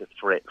 She looks a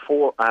threat.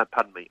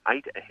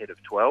 8 ahead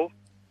of 12.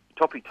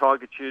 Toppy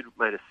Tigertude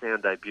made a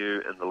sound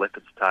debut, and the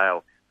Leopard's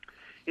Tail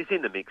is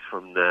in the mix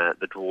from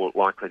the draw,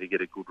 likely to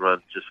get a good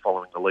run just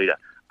following the leader.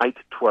 8,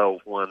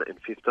 12, 1 and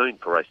 15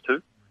 for race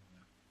 2.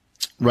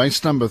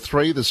 Race number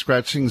 3, the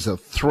scratchings are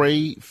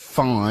 3,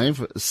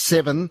 5,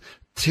 7,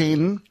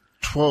 10,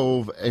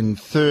 12 and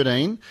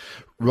 13.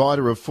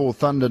 Rider of 4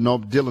 Thunder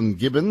Knob, Dylan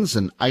Gibbons,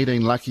 and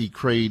 18 Lucky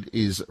Creed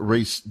is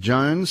Reese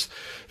Jones.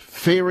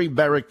 Fairy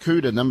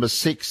Barracuda, number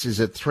 6, is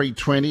at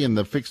 3.20, and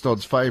the fixed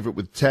odds favourite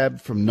with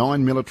Tab from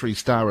 9 Military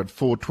Star at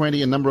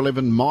 4.20, and number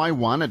 11 My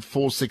One at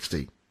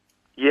 4.60.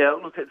 Yeah,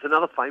 look, it's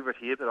another favourite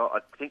here, but I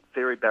think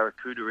Fairy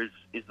Barracuda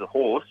is the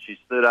horse. She's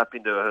third up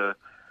into her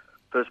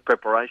first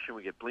preparation.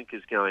 We get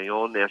blinkers going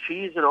on. Now,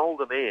 she is an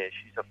older mare.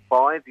 She's a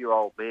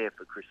 5-year-old mare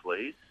for Chris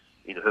Lees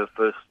in her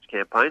first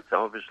campaign,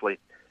 so obviously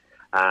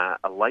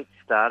a late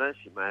starter.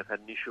 She may have had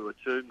an issue or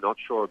two. Not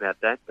sure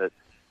about that, but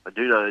I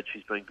do know that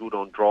she's been good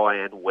on dry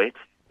and wet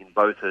in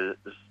both her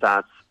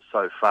starts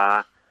so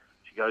far.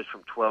 She goes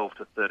from 12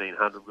 to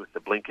 1300 with the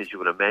blinkers. You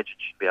would imagine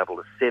she'd be able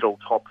to settle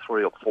top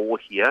 3 or 4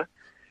 here,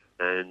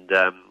 and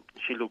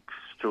she looks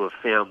to have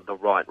found the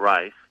right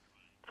race.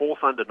 4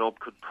 Thunder Knob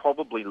could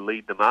probably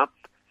lead them up.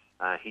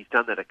 He's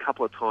done that a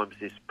couple of times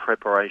this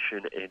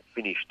preparation and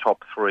finished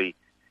top 3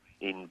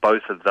 in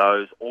both of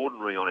those.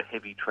 Ordinary on a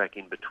heavy track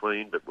in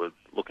between, but we're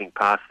looking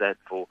past that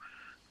for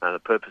the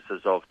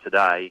purposes of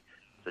today.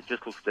 So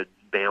just looks to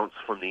bounce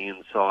from the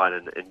inside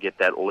and get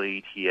that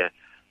lead here.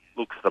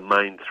 Looks the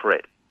main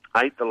threat.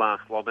 8, the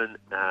Last Lobbin,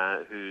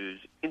 who's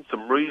in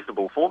some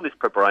reasonable form. This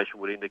preparation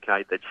would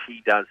indicate that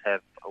she does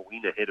have a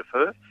win ahead of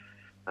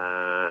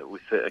her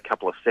with a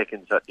couple of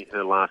seconds in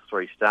her last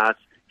 3 starts.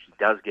 She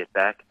does get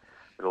back.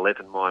 And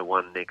 11, My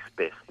One, next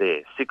best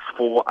there. 6,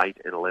 4, 8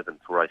 and 11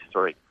 for race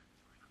 3.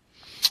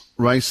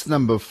 Race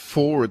number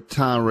 4 at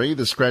Taree.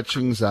 The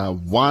scratchings are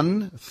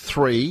 1,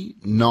 3,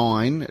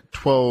 9,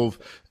 12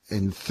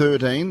 and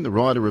 13. The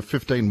rider of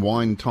 15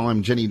 Wine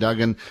Time, Jenny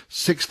Duggan.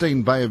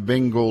 16 Bay of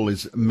Bengal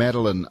is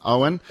Madeline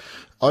Owen.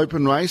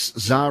 Open race,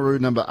 Zaru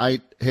number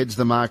 8 heads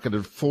the market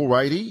at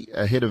 4.80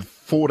 ahead of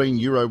 14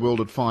 Euro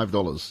World at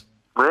 $5.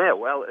 Yeah,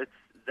 well,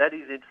 that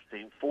is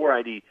interesting.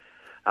 4.80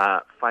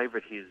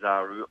 favourite here,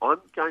 Zaru. I'm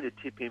going to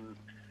tip him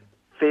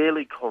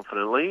fairly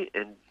confidently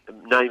and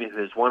name him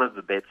as one of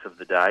the bets of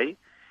the day.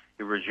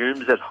 He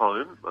resumes at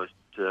home. Most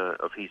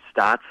of his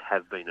starts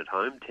have been at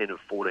home, 10 of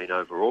 14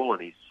 overall,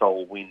 and his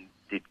sole win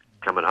did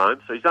come at home.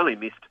 So he's only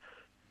missed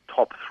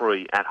top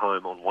 3 at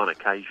home on one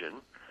occasion,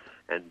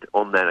 and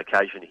on that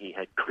occasion he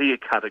had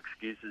clear-cut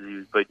excuses. He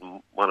was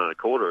beaten 1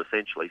 1/4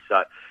 essentially.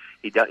 So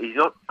he's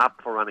not up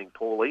for running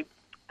poorly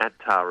at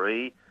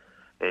Taree.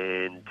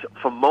 And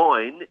for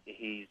mine,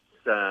 his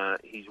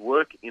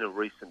work in a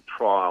recent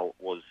trial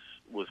was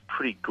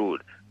pretty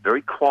good.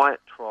 Very quiet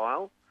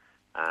trial,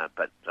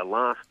 but the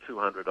last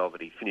 200 of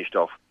it, he finished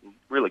off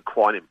really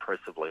quite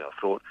impressively, I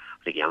thought.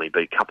 I think he only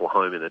beat a couple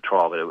home in the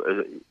trial,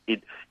 but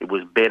it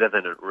was better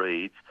than it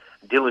reads.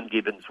 Dylan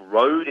Gibbons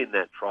rode in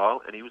that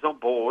trial, and he was on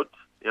board.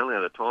 The only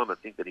other time I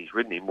think that he's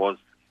ridden him was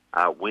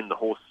when the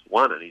horse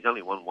won, and he's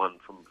only won 1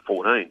 from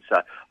 14.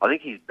 So I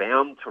think he's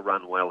bound to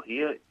run well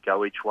here.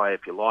 Go each way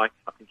if you like.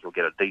 I think he'll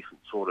get a decent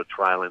sort of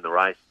trail in the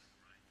race.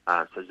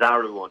 So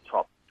Zaru on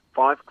top.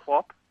 5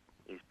 Clop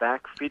is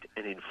back, fit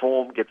and in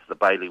form, gets the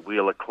Bailey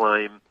Wheeler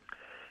claim,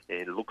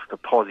 and looks to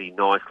posse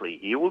nicely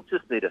here. We'll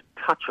just need a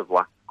touch of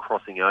luck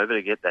crossing over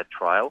to get that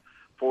trail.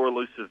 4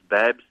 Elusive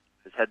Babs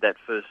has had that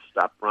first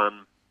up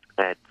run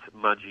at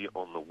Mudgee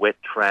on the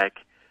wet track.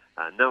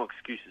 No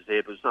excuses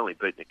there, but it's only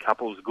beaten a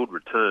couple. It was a good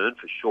return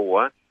for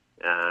sure.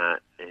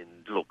 And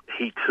look,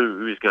 he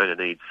too is going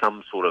to need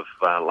some sort of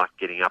luck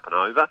getting up and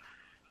over.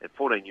 And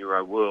 14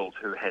 Euro World,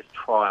 who has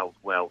trialled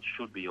well,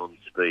 should be on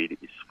speed,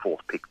 is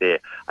 4th pick there.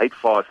 8,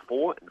 5,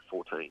 4 and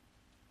 14.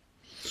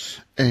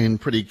 And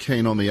pretty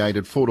keen on the 8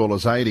 at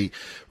 $4.80.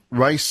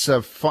 Race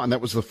 5, and that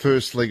was the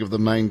first leg of the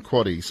main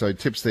quaddie. So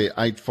tips there,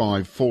 8,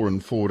 5, 4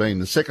 and 14.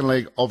 The second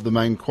leg of the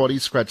main quaddie,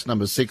 scratch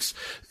number 6,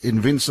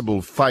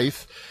 Invincible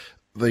Faith.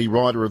 The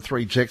rider of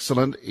 3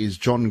 Jexcellent is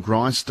John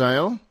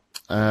Grisdale.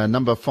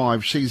 Number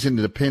 5, She's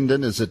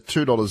Independent, is at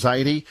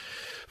 $2.80.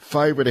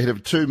 Favourite ahead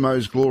of 2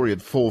 Mo's Glory at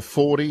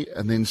 $4.40,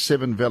 and then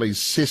 7 Valley's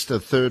Sister,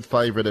 third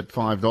favourite at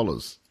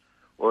 $5.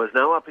 Well, there's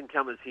no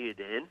up-and-comers here,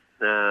 Dan.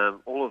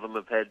 All of them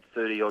have had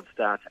 30-odd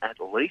starts at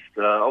least.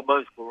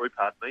 Mo's Glory,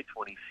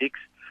 26.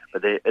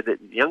 But the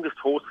youngest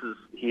horses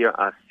here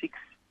are 6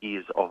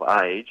 years of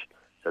age,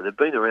 so they've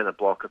been around the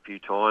block a few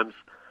times.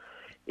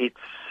 It's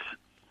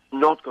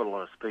not got a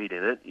lot of speed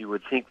in it. You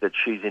would think that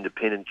She's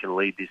Independent can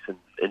lead this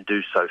and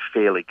do so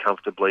fairly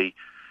comfortably.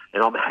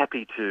 And I'm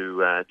happy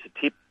to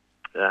tip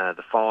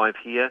the 5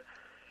 here.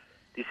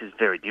 This is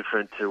very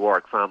different to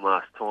Warwick Farm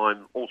last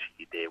time. All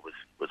she did there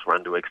was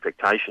run to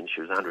expectation.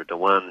 She was 100 to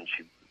 1, and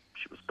she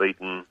was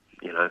beaten,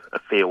 a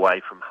fair way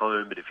from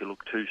home. But if you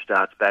look 2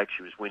 starts back,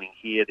 she was winning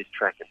here, this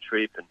track and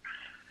trip.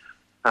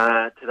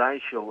 And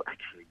today she'll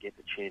actually get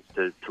the chance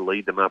to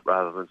lead them up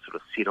rather than sort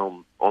of sit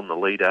on the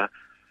leader.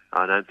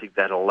 I don't think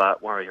that'll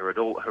worry her at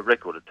all. Her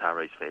record at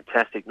Taree is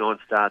fantastic. 9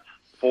 starts,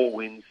 4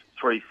 wins,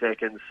 3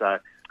 seconds. So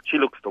she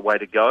looks the way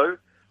to go.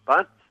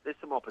 But there's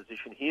some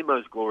opposition here.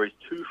 Mo's Glory is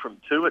 2 from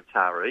 2 at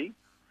Taree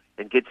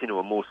and gets into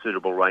a more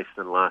suitable race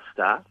than last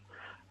start.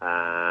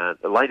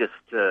 The latest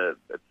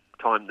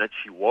time that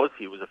she was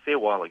here was a fair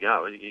while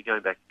ago. You're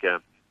going back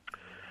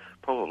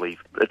probably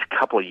a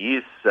couple of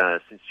years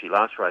since she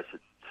last raced at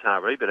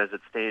Taree, but as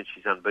it stands,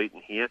 she's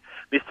unbeaten here.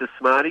 Mr.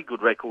 Smarty,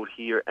 good record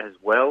here as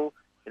well.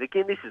 And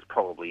again, this is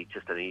probably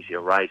just an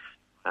easier race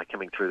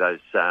coming through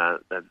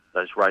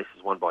those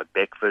races won by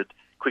Beckford.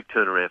 Quick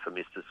turnaround for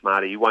Mr.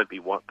 Smarty. He won't be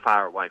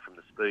far away from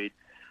the speed.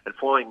 And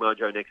Flying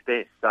Mojo next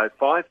best. So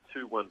 5,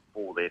 2, 1,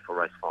 4 there for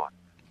race 5.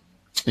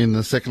 In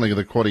the second leg of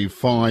the quaddie,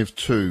 5,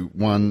 2,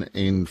 1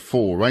 and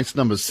 4. Race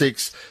number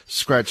 6,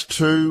 scratch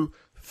 2,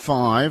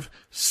 5,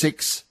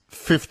 6,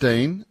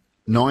 15,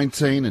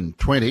 19 and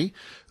 20.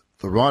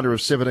 The rider of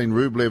 17,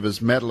 Rublev,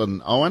 is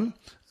Madeline Owen.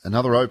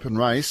 Another open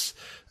race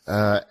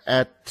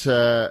at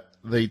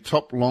the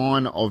top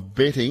line of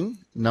betting.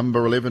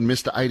 Number 11,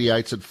 Mr.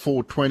 88's at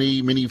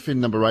 420. Mini Fin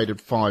number 8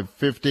 at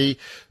 550.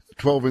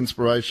 12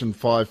 Inspiration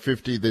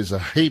 550. There's a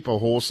heap of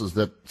horses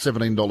that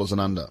 $17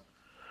 and under.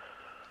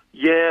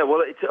 Yeah,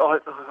 well, I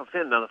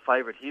found another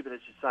favourite here, but as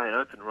you say, an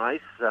open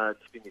race. It's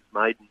been this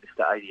maiden,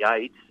 Mr.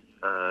 88,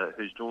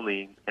 who's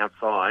normally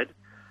outside.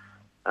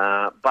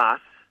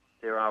 But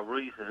there are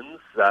reasons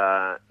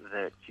that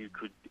you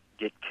could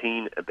get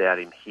keen about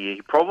him here.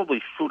 He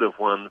probably should have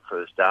won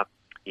first up.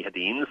 He had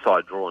the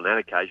inside draw on that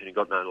occasion. He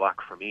got no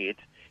luck from it.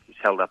 He's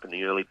held up in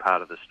the early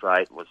part of the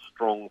straight and was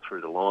strong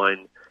through the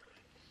line.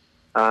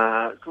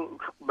 So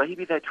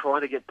maybe they try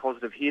to get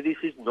positive here. This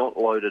is not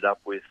loaded up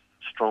with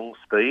strong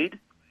speed.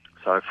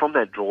 So from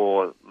that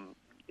draw,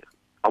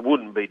 I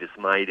wouldn't be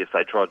dismayed if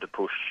they tried to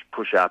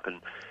push up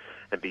and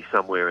be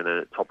somewhere in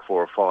the top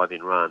 4 or 5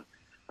 in run.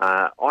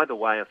 Either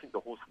way, I think the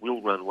horse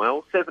will run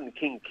well. 7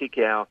 King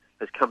Kickow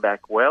has come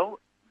back well.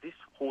 This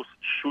horse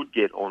should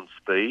get on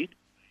speed.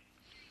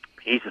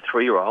 He's a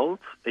 3-year-old,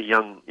 a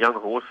young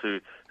horse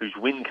whose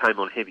win came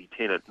on heavy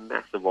 10 at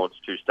massive odds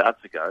 2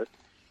 starts ago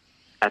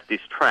at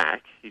this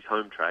track, his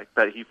home track.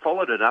 But he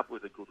followed it up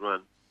with a good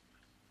run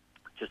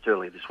just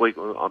earlier this week,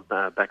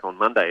 back on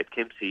Monday at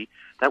Kempsey.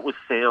 That was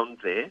sound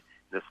there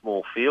in a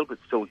small field, but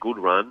still a good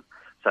run.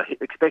 So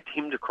expect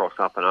him to cross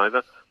up and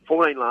over.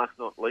 14 last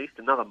not least,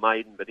 another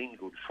maiden but in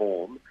good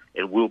form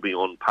and will be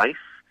on pace.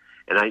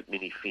 And 8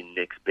 Mini Fin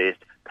next best.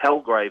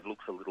 Palgrave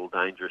looks a little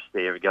dangerous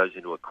there. He goes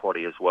into a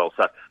quaddie as well.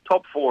 So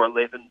top 4,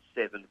 11,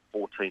 7,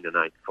 14 and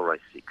 8 for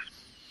race 6.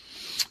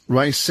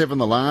 Race 7,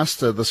 the last.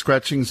 The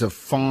scratchings of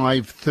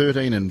 5,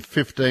 13 and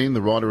 15.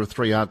 The rider of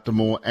 3, Art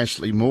D'Amour,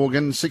 Ashley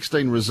Morgan.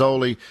 16,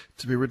 Rizzoli,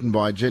 to be ridden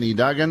by Jenny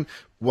Duggan.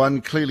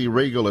 1, Clearly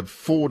Regal at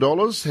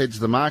 $4. Heads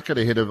the market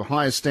ahead of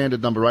Highest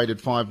Standard number 8 at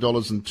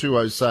 $5 and 2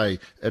 Osei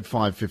at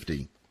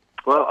 $5.50.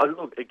 Well,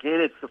 look, again,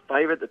 it's the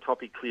favourite, the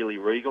toppy Clearly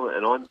Regal,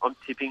 and I'm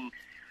tipping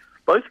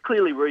both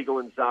Clearly Regal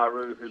and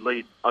Zaru, who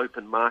lead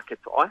open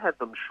markets. I have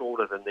them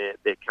shorter than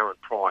their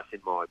current price in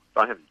my...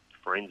 I haven't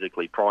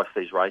forensically priced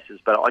these races,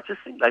 but I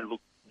just think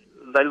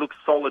they look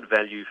solid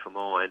value for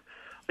mine.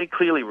 I think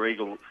Clearly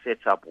Regal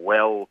sets up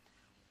well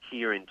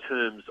here in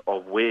terms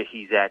of where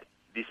he's at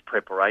this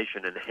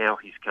preparation and how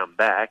he's come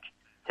back.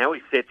 How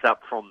he sets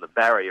up from the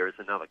barrier is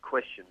another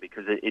question,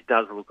 because it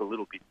does look a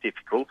little bit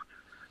difficult.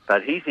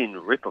 But he's in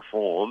ripper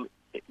form.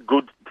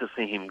 Good to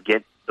see him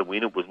get the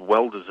win. It was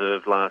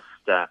well-deserved last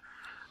start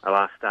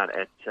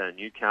at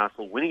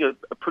Newcastle, winning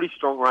a pretty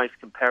strong race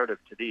comparative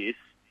to this.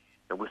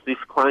 And with this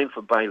claim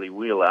for Bailey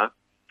Wheeler,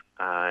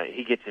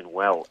 he gets in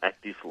well at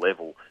this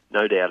level,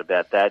 no doubt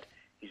about that.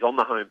 He's on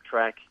the home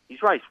track.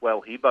 He's raced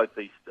well here. Both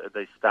these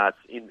starts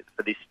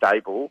for this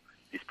stable,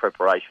 this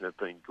preparation have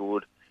been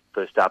good.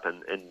 First up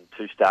and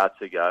 2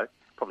 starts ago.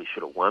 Probably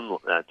should have won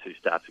 2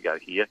 starts ago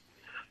here.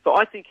 So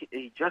I think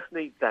he just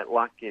needs that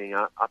luck getting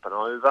up and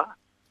over.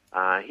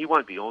 He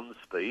won't be on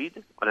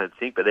speed, I don't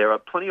think, but there are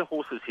plenty of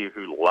horses here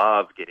who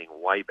love getting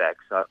way back.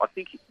 So I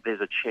think there's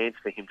a chance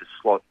for him to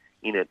slot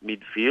in at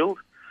midfield.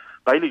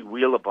 Bailey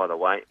Wheeler, by the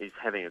way, is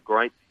having a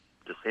great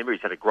December.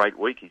 He's had a great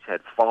week. He's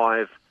had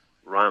 5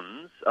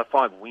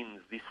 wins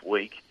this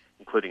week,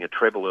 including a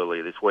treble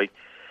earlier this week,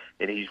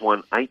 and he's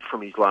won 8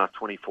 from his last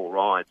 24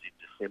 rides in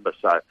December.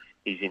 So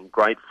he's in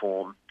great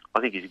form. I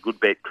think he's a good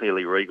bet,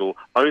 Clearly Regal.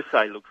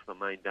 Osei looks the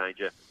main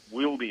danger,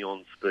 will be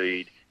on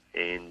speed,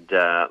 and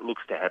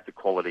looks to have the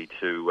quality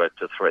to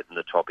threaten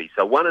the toppy.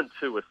 So 1 and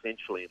 2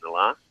 essentially in the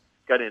last.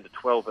 Go down to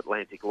 12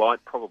 Atlantic Light,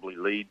 probably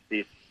leads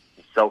this.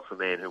 Salsa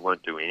Man, who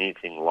won't do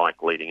anything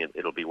like leading it.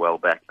 It'll be well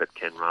back, but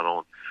can run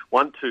on.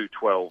 1, 2,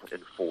 12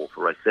 and 4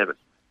 for race 7.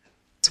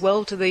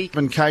 Well to the...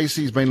 Kevin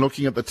Casey's been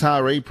looking at the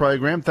Taree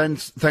program.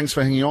 Thanks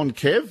for hanging on,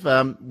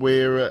 Kev.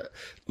 We're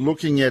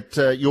looking at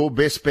your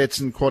best bets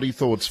and quaddie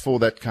thoughts for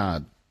that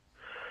card.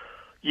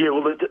 Yeah,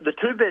 well, the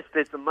 2 best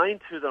bets, the main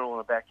 2 that I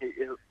want to back,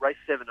 race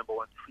 7, number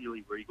 1,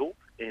 Clearly Regal,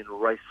 and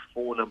race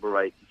 4,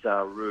 number 8,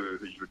 Zaru,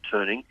 who's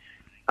returning.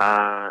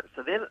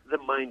 So they're the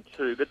main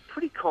 2, but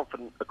pretty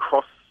confident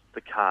across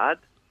the card.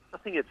 I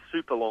think it's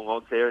super long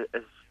odds there,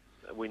 as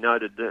we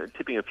noted,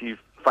 tipping a few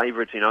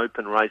favourites in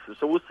open races.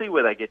 So we'll see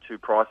where they get to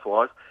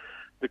price-wise.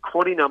 The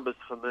quaddie numbers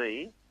for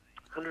me,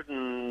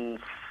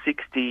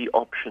 160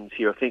 options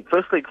here, I think.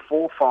 First leg,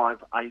 4,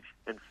 5, 8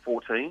 and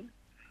 14.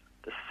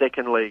 The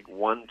second leg,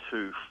 1,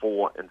 2,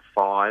 4 and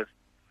 5.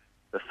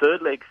 The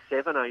third leg,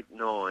 7, 8,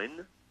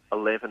 9,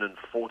 11 and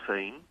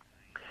 14.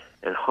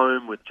 And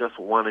home with just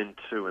 1 and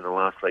 2 in the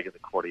last leg of the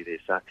quaddie there.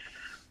 So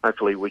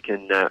hopefully we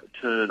can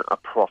turn a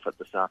profit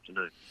this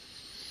afternoon.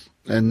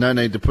 And no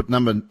need to put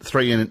number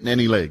 3 in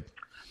any leg?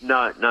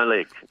 No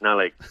leg.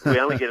 We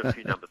only get a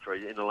few number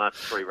 3. In the last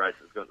 3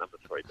 races, we've got number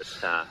 3. But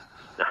no.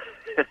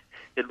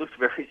 It looks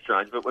very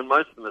strange, but when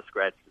most of them are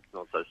scratched, it's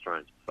not so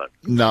strange. So.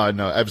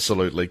 No,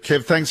 absolutely.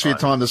 Kev, thanks for your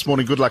time this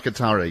morning. Good luck at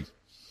Taree.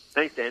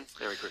 Thanks, Dan.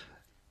 Merry Christmas.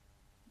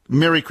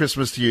 Merry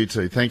Christmas to you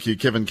too. Thank you,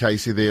 Kevin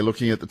Casey there,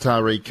 looking at the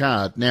Taree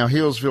card. Now,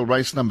 Healesville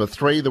race number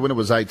 3. The winner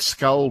was 8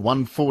 Skull,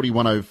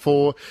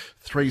 140-104.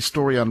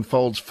 3-story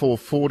unfolds,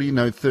 440.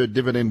 No third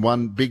dividend,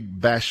 1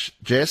 Big Bash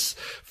Jess.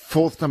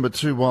 Fourth, number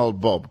 2 Wild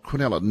Bob.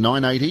 Quinella,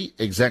 980.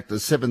 Exacta,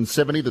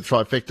 770. The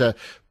trifecta,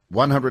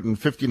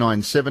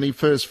 159.70.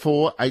 First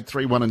 4, 8,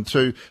 3, 1 and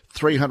 2,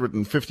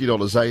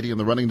 $350.80, and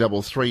the running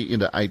double 3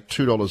 into 8,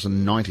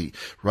 $2.90.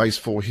 Race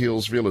 4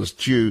 Healesville is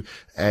due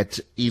at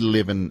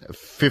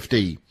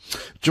 11.50.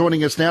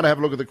 Joining us now to have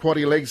a look at the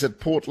quaddie legs at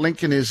Port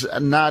Lincoln is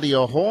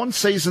Nadia Horn.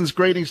 Season's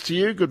greetings to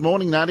you. Good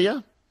morning,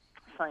 Nadia.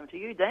 Same to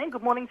you, Dan.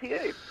 Good morning to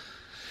you.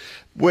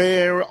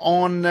 We're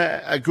on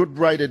a good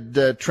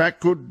rated track,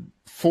 good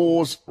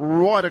 4s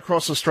right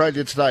across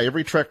Australia today.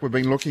 Every track we've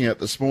been looking at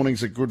this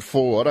morning's a good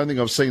 4. I don't think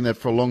I've seen that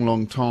for a long,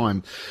 long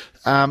time.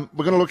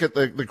 We're going to look at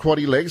the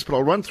quaddie legs, but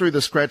I'll run through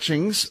the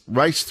scratchings.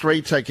 Race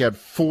 3, take out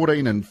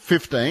 14 and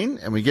 15,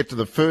 and we get to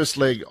the first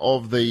leg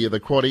of the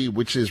quaddie,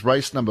 which is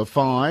race number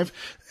 5,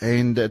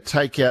 and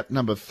take out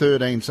number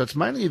 13. So it's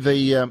mainly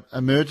the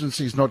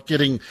emergencies not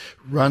getting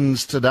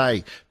runs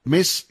today.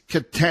 Miss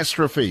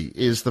Catastrophe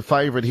is the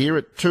favourite here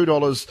at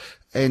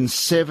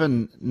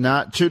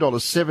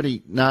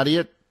 $2.70,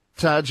 Nadia.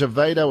 Taj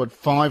Avedo at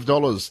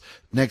 $5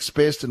 next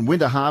best, and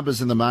Winter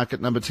Harbour's in the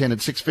market, number 10 at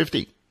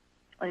 $6.50.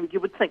 And you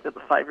would think that the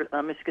favourite,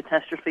 Miss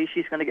Catastrophe,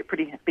 she's going to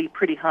be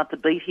pretty hard to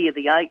beat here.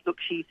 The 8, look,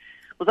 she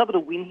was able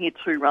to win here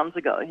 2 runs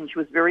ago, and she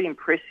was very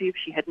impressive.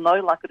 She had no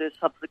luck at her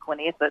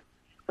subsequent effort.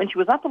 When she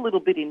was up a little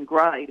bit in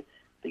grade,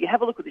 but you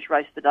have a look at this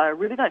race today, I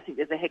really don't think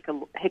there's a heck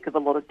of a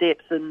lot of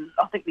depth, and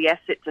I think the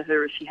asset to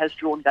her is she has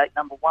drawn gate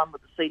number 1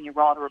 with the senior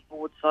rider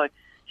aboard, so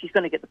she's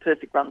going to get the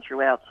perfect run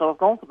throughout. So I've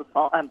gone for the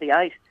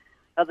 8.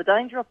 The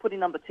danger, I've put in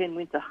number 10,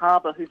 Winter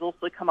Harbour, who's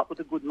also come up with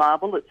a good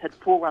marble. It's had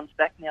 4 runs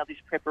back now this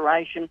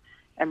preparation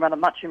and run a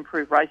much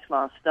improved race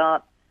last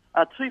start.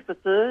 2 for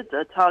third,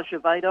 Taj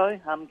Avedo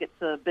gets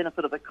the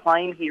benefit of a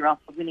claim here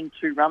after winning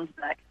 2 runs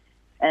back.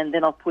 And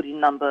then I've put in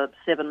number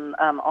 7,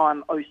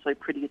 I'm Oh So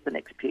Pretty as the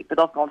next pick. But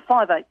I've gone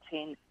 5, 8,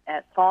 10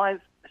 at 5.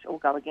 I'll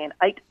go again,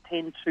 8,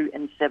 10, 2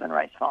 and 7,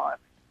 race 5.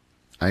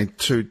 8,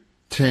 2,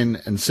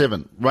 10 and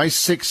 7. Race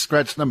 6,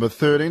 scratch number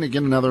 13.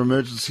 Again, another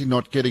emergency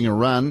not getting a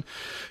run.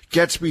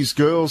 Gatsby's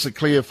Girls, a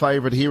clear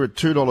favourite here at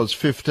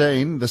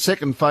 $2.15. The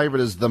second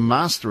favourite is The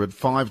Master at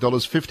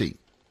 $5.50.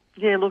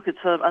 Yeah, look, it's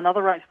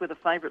another race where the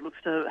favourite looks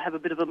to have a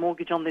bit of a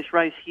mortgage on this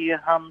race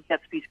here.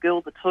 Gatsby's Girl,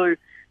 the 2.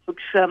 Look,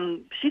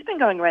 she's been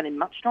going around in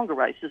much stronger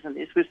races than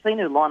this. We've seen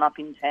her line up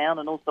in town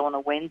and also on a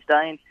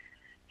Wednesday, and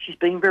she's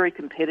been very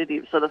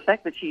competitive. So the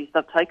fact that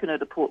they've taken her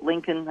to Port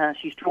Lincoln,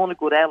 she's drawn a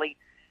good alley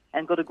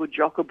and got a good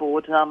jock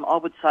aboard, I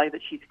would say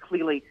that she's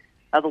clearly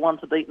the one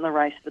to beat in the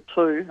race, the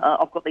 2.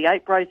 I've got the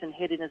 8 Brazen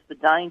Head in as the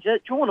danger,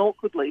 drawn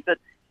awkwardly, but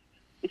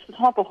it's the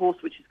type of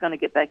horse which is going to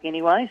get back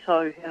anyway.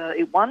 So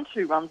it won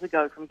 2 runs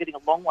ago from getting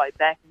a long way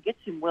back and gets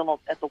him well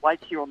at the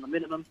weights here on the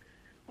minimum.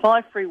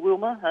 5 Free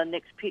Wilma,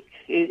 next pick,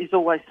 is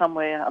always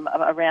somewhere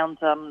around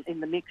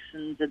in the mix,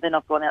 and then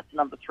I've gone out to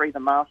number 3, The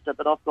Master,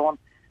 but I've gone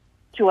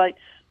 2, 8,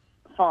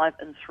 5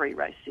 and 3,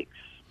 race 6.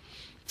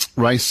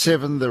 Race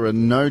 7, there are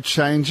no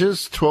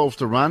changes, 12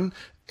 to run.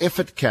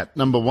 Effort Cat,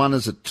 number 1,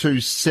 is at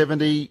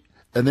 $2.70,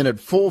 and then at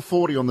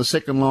 $4.40 on the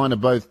second line are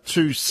both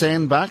 2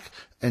 Sandbuck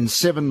and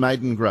 7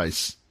 Maiden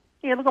Grace.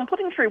 Yeah, look, I'm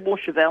putting through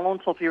Warcheval on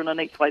top here on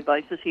an each way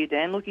basis here,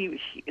 Dan. Look,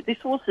 this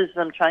horse has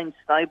changed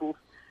stables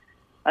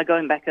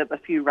going back a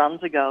few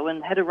runs ago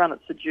and had a run at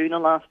Sejuna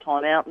last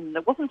time out, and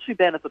it wasn't too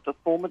bad of a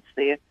performance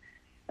there.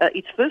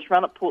 Its first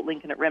run at Port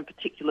Lincoln, it ran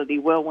particularly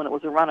well when it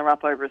was a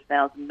runner-up over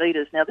 1,000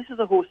 metres. Now, this is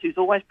a horse who's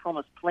always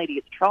promised plenty.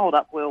 It's trialled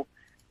up well,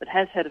 but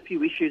has had a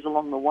few issues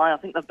along the way. I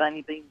think they've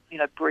mainly been,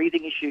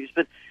 breathing issues,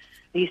 but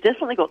he's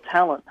definitely got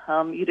talent.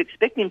 You'd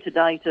expect him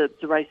today to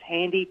race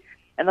handy,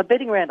 and they're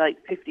betting around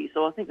 $8.50,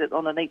 so I think that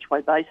on an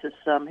each-way basis,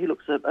 he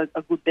looks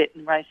a good bet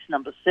in race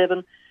number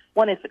 7.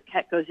 1 Effort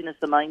Cat goes in as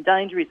the main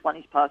danger. He's won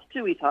his past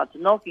 2. He's hard to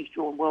knock. He's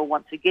drawn well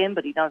once again,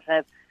 but he does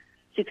have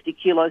 60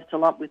 kilos to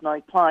lump with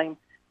no claim.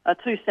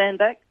 2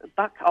 Sandbuck,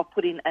 I'll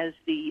put in as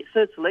the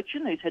third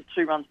selection, who's had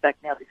 2 runs back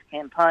now this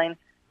campaign.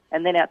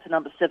 And then out to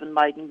number 7,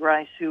 Maiden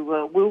Grace, who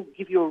will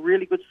give you a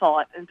really good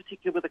sight, in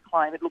particular with a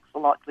claim. It looks the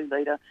likely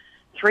leader.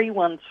 3,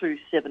 1, 2,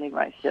 7 in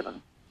race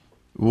 7.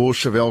 War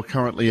Chevelle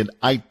currently at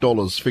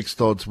 $8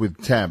 fixed odds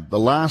with Tab. The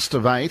last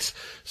of 8,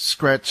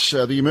 scratch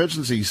the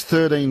emergencies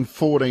 13,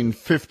 14,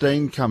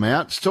 15 come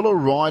out. Still a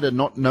rider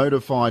not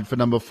notified for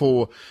number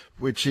 4,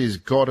 which is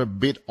Got a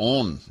Bit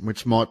On,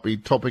 which might be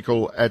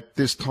topical at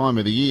this time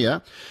of the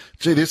year.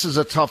 Gee, this is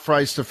a tough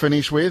race to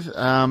finish with,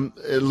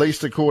 at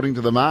least according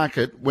to the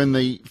market, when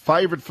the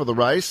favourite for the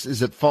race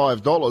is at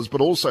 $5,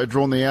 but also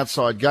drawn the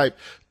outside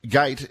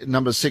gate,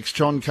 number 6,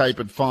 John Cape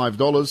at $5.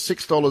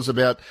 $6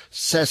 about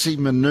Sassy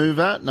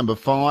Maneuver, number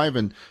 5,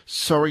 and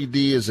Sorry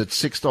Dears at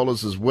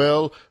 $6 as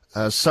well.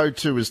 So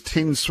too is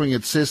 10 Swing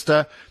It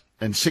Sister,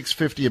 and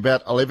 $6.50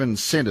 about 11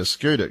 Centre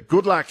Scooter.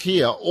 Good luck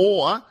here,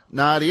 or,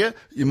 Nadia,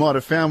 you might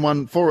have found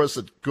one for us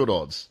at good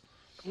odds.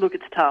 Look,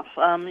 it's tough.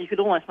 You could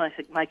almost make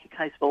a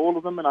case for all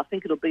of them, and I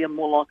think it'll be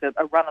more like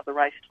a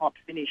run-of-the-race type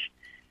finish.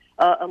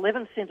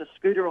 11 Centre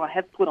Scooter I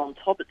have put on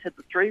top. It's had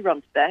the 3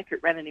 runs back.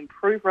 It ran an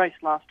improved race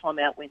last time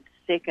out, went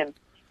second,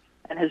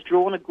 and has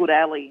drawn a good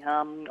alley.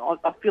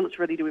 I feel it's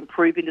ready to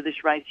improve into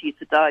this race here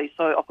today.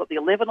 So I've got the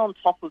 11 on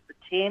top of the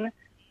 10,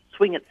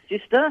 Swing It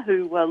Sister,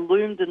 who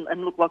loomed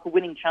and looked like a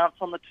winning chance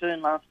on the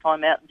turn last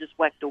time out and just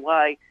whacked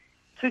away.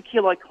 2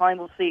 Kilo Claim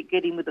will see it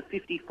get in with a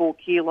 54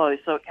 kilos,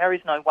 so it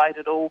carries no weight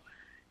at all,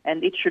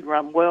 and it should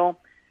run well.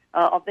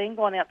 I've then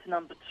gone out to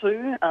number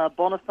 2,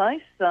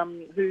 Boniface,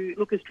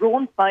 who, has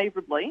drawn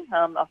favourably.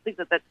 I think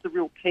that's the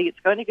real key. It's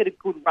going to get a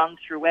good run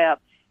throughout.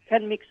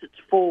 Can mix its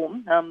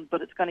form,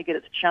 but it's going to get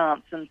its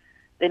chance. And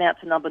then out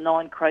to number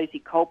 9, Crazy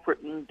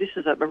Culprit. And this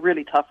is a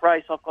really tough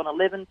race. I've gone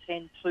 11,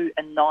 10, 2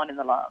 and 9 in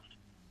the last.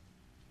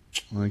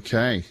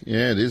 Okay,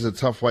 yeah, it is a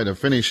tough way to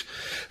finish.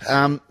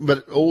 But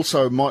it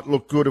also might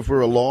look good if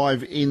we're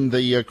alive in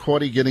the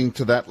quaddie getting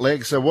to that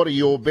leg. So what are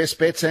your best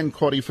bets and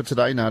quaddie for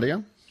today,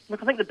 Nadia?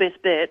 Look, I think the best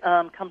bet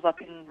comes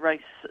up in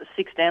race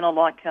 6 down. I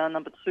like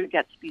number 2,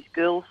 Gatsby's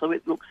Girl, so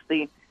it looks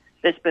the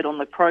best bet on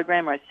the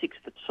program, race 6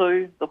 for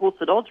 2. The horse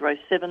at odds,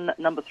 race 7,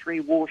 number 3,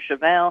 War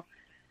Chevelle.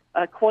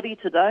 Quaddie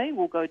today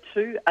will go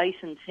 2, 8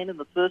 and 10 in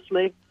the first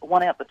leg,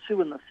 1 out the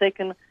 2 in the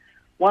second,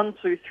 1,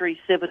 2, 3,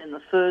 7 in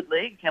the third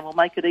leg, and we'll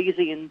make it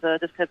easy and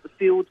just have the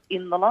field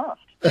in the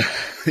last.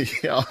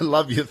 Yeah, I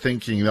love your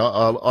thinking.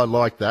 I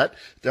like that.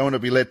 Don't want to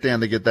be let down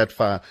to get that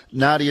far.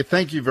 Nadia,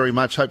 thank you very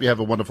much. Hope you have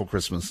a wonderful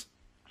Christmas.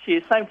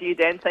 Cheers. Same to you,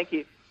 Dan. Thank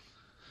you.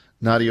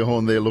 Nadia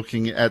Horn there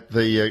looking at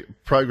the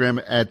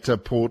program at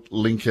Port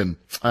Lincoln.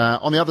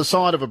 On the other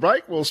side of a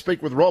break, we'll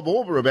speak with Rob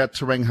Orber about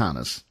Terang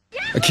Harness.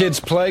 A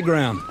kid's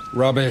playground,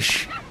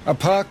 rubbish. A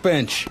park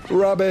bench,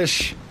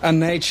 rubbish. A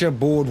nature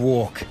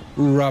boardwalk,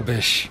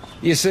 rubbish.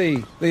 You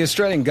see, the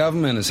Australian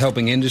government is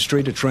helping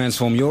industry to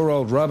transform your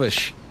old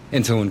rubbish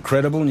into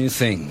incredible new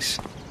things.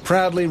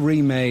 Proudly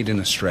remade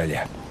in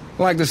Australia.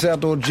 Like this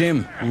outdoor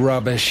gym,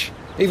 rubbish.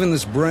 Even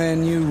this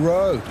brand new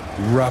road,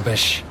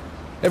 rubbish.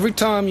 Every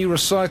time you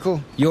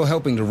recycle, you're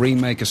helping to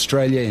remake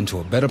Australia into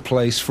a better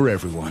place for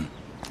everyone.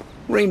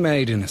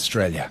 Remade in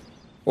Australia.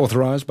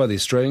 Authorised by the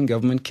Australian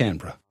Government,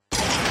 Canberra.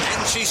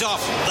 And she's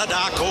off. The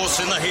dark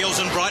horse in the heels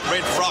and bright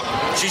red frock.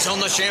 She's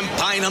on the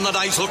champagne and the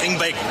day's looking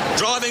big.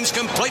 Driving's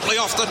completely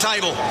off the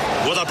table.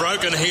 With a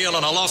broken heel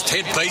and a lost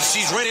headpiece,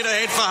 she's ready to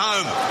head for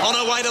home. On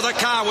her way to the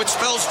car, which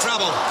spells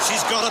trouble.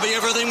 She's got to be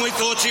everything we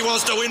thought she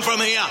was to win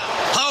from here.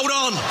 Hold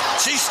on.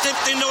 She's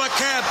stepped into a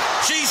cab.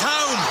 She's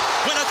home.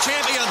 When a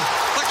champion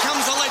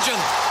becomes a legend.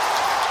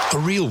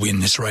 A real win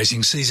this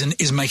racing season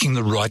is making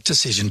the right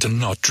decision to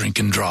not drink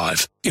and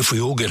drive. If we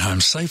all get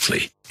home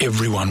safely,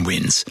 everyone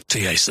wins.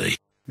 TAC.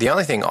 The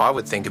only thing I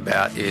would think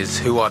about is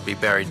who I'd be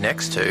buried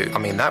next to. I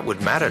mean, that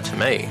would matter to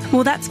me.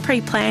 Well, that's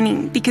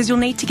pre-planning, because you'll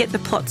need to get the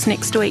plots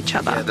next to each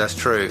other. Yeah, that's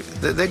true.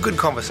 They're good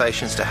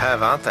conversations to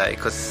have, aren't they?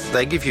 Because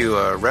they give you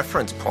a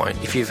reference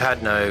point if you've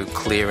had no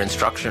clear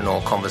instruction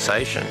or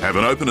conversation. Have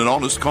an open and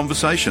honest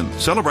conversation.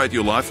 Celebrate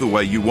your life the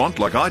way you want,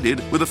 like I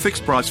did, with a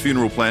fixed-price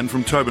funeral plan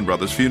from Tobin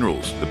Brothers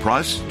Funerals. The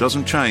price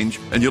doesn't change,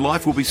 and your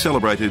life will be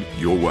celebrated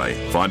your way.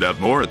 Find out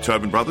more at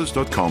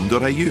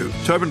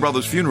tobinbrothers.com.au. Tobin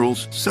Brothers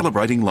Funerals,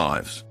 celebrating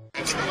lives.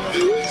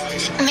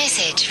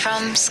 Message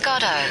from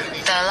Scotto.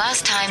 The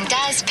last time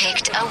Daz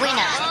picked a winner? ?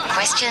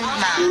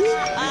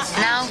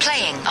 Now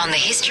playing on the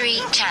History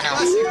Channel.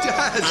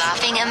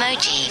 Laughing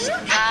emoji.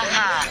 Ha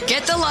ha.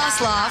 Get the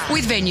last laugh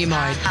with Venue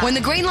Mode. When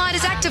the green light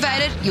is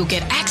activated, you'll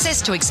get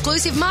access to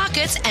exclusive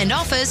markets and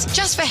offers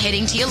just for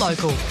heading to your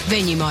local.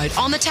 Venue Mode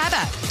on the Tab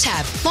app.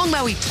 Tab. Long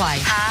may we play.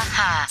 Ha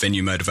ha.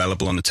 Venue Mode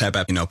available on the Tab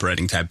app in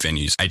operating Tab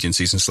venues,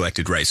 agencies and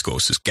selected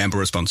racecourses. Gamble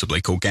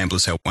responsibly. Call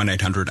Gamblers Help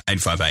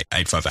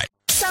 1-800-858-858.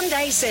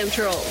 Sunday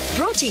Central,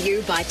 brought to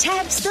you by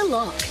Tabs The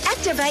Lock.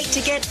 Activate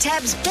to get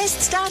Tabs'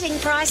 best starting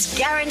price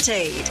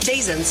guaranteed.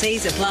 T's and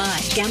C's apply.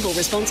 Gamble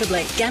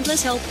responsibly.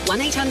 Gamblers Help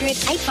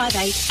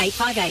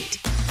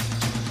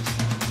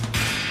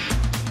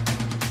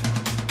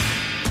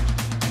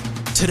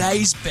 1-800-858-858.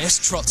 Today's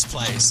best trots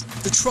plays,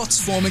 the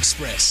Trots Form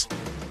Express.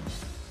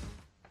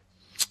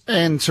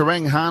 And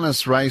Terang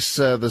Harness race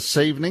this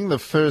evening. The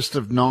first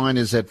of 9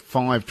 is at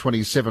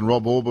 5:27.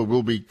 Rob Auber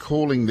will be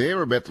calling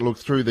there. About to look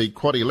through the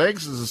quaddie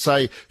legs. As I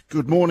say,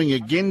 good morning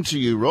again to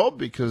you, Rob,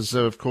 because,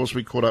 of course,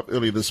 we caught up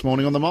earlier this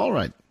morning on the mile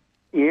rate.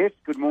 Yes,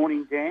 good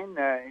morning, Dan.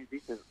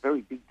 This is a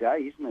very big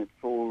day, isn't it,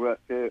 for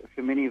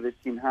many of us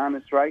in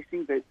harness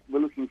racing, but we're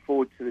looking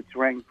forward to the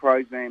Terang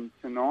program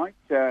tonight.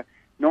 9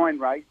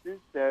 races,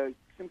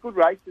 some good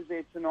races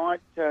there tonight,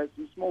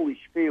 some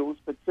smallish fields,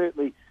 but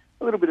certainly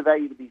a little bit of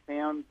value to be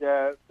found.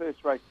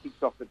 First race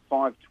kicks off at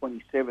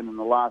 5:27 and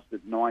the last at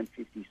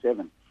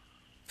 9:57.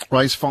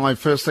 Race 5,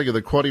 first leg of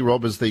the quaddie,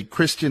 Rob, is the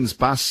Christians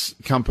Bus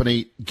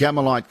Company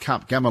Gamelite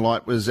Cup.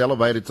 Gamelite was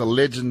elevated to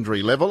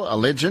legendary level, a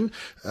legend,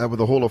 with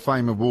the Hall of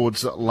Fame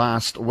awards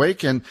last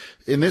week. And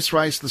in this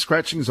race, the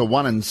scratchings are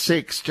 1 and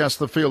 6, just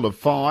the field of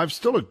 5.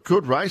 Still a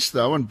good race,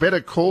 though, and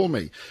Better Call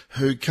Me,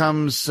 who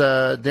comes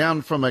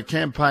down from a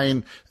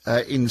campaign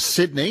in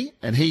Sydney,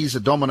 and he's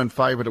a dominant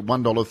favourite at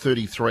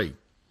 $1.33.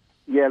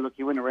 Yeah, look,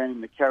 he went around in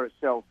the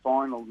carousel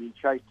final and he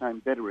chased home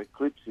Better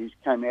Eclipse. He's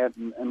come out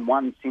and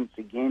won since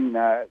again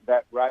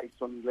that race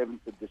on the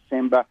 11th of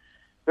December.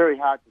 Very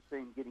hard to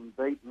see him getting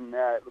beaten.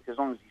 Look, as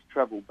long as he's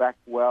travelled back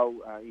well,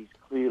 he's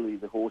clearly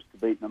the horse to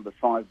beat. Number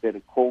 5, Better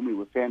Call Me.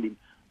 We found him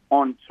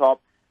on top.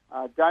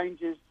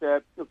 Dangers,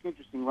 look,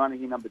 interesting runner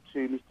here. Number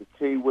 2, Mr.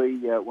 Kiwi,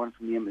 one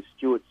from the Emma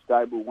Stewart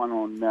stable, one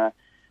on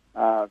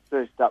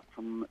first up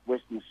from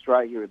Western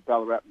Australia at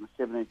Ballarat on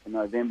the 17th of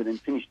November, then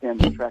finished down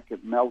the track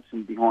at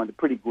Melton behind a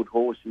pretty good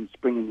horse in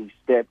Spring in His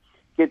Step,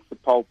 gets the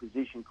pole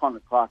position.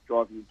 Connor Clark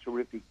driving in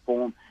terrific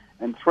form,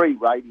 and 3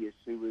 Radius,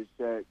 who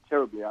was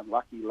terribly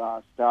unlucky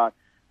last start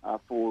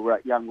for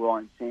young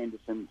Ryan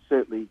Sanderson.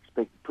 Certainly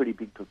expect a pretty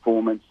big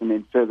performance, and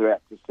then further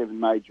out to 7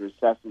 Major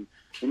Assassin,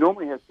 who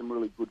normally has some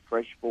really good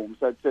fresh form.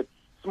 So it's a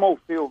small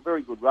field,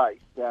 very good race,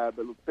 but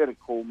look, Better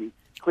Call Me.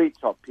 Clear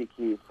top pick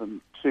here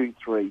from 2,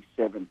 3,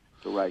 7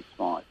 to race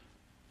 5.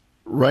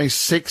 Race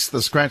 6,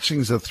 the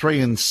scratchings are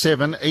 3 and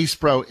 7.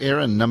 Eastbro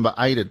Erin, number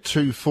 8 at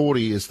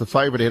 2.40 is the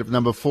favourite ahead of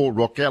number 4,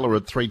 Rockella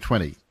at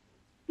 3.20.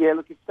 Yeah,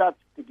 look, it starts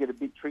to get a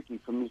bit tricky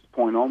from this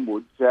point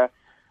onwards.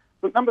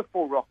 Look, number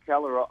 4,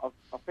 Rockella,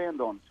 I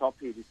found on top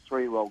here this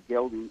 3-year-old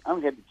gelding.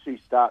 Only had the 2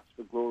 starts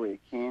for Gloria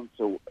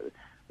Cancel.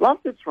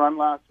 Loved its run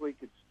last week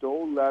at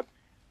Stall.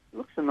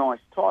 Looks a nice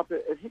type.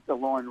 It hit the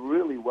line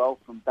really well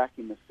from back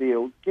in the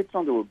field. Gets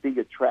onto a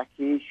bigger track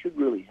here. Should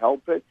really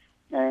help it.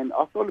 And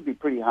I thought it'd be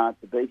pretty hard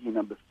to beat here,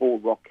 number 4,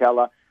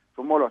 Rockella.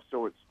 From what I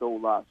saw at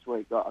Stall last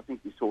week, I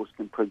think this horse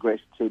can progress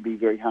to be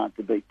very hard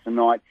to beat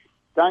tonight.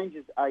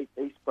 Dangers 8,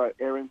 Eastbro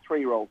Erin,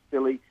 3-year-old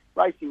filly.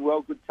 Racing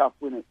well, good tough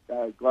win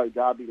at Glow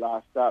Derby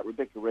last start.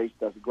 Rebecca Reese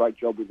does a great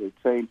job with her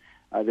team.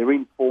 They're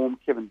in form.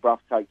 Kevin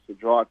Bruff takes the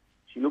drive.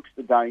 She looks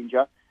the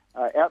danger.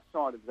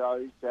 Outside of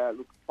those,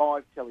 look,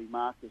 5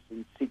 Telemarcus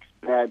and 6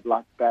 Bad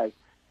Luck Baz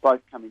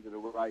both come into the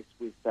race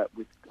with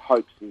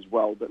hopes as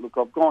well. But look,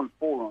 I've gone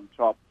 4 on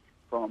top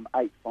from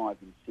 8, 5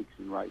 and 6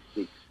 in race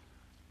 6.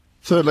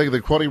 Third leg of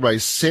the quaddie,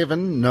 race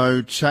 7,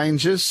 no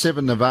changes.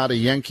 7 Nevada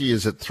Yankee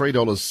is at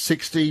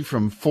 $3.60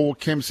 from 4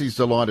 Kempsey's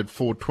Delight at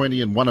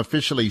 $4.20 and 1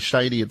 Officially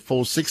Shady at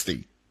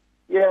 $4.60.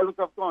 Yeah, look,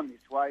 I've gone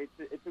this way.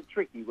 It's a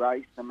tricky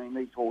race. I mean,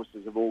 these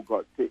horses have all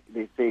got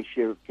their fair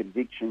share of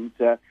convictions.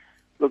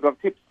 Look,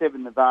 I've tipped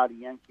 7 Nevada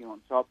Yankee on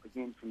top,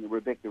 again from the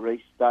Rebecca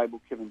Reese stable.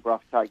 Kevin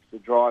Bruff takes the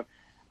drive.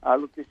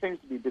 Look, there seems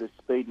to be a bit of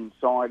speed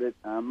inside it.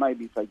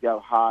 Maybe if they go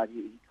hard,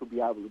 he could be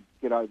able to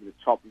get over the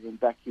top of him.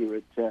 Back here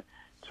at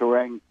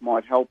Terang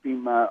might help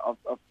him. I've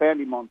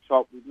found him on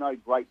top with no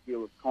great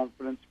deal of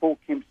confidence. 4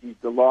 Kempsey's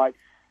Delight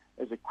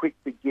as a quick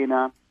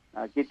beginner,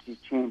 gets his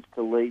chance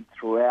to lead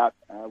throughout.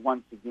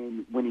 Once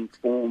again, winning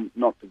form,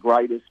 not the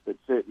greatest, but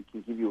certainly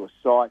can give you a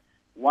sight.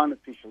 1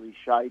 Officially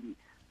Shady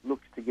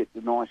looks to get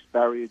the nice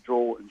barrier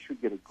draw and should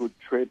get a good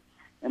trip.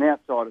 And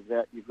outside of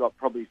that, you've got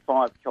probably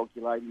 5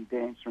 Calculating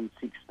Dancer and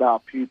 6 Star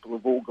Pupil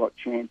have all got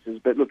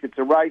chances. But look, it's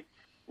a race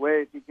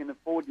where if you can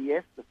afford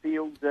the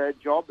field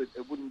job,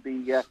 it wouldn't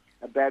be a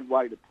bad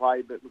way to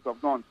play. But look,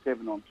 I've gone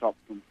 7 on top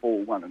from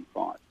 4, 1 and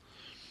 5.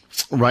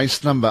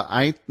 Race number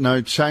 8, no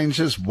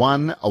changes.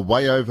 1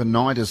 Away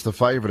Overnight is the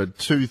favourite at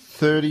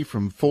 2.30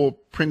 from 4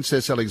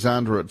 Princess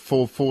Alexandra at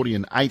 4.40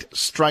 and 8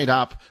 Straight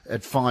Up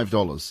at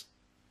 $5.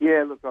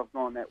 Yeah, look, I've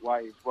gone that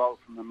way as well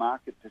from the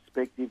market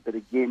perspective. But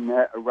again,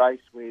 a race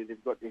where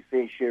they've got their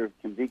fair share of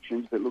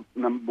convictions. But look,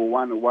 number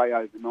 1, Away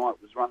Overnight,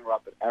 was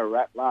runner-up at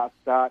Ararat last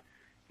start.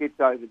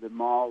 Gets over the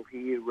mile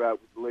here with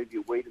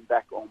Olivia Wheaton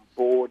back on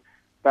board.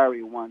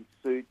 Barrier 1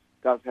 suits,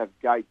 does have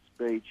gate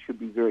speed, should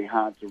be very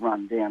hard to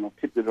run down. I've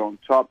tipped it on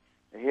top.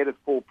 Ahead of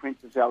 4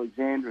 Princess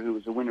Alexandra, who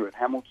was a winner at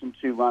Hamilton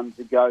 2 runs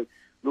ago.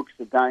 Looks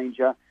the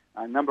danger.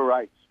 Number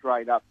 8,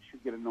 Straight Up,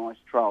 should get a nice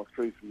trail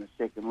through from the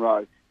second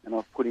row. And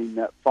I've put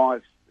in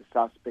 5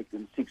 Suspect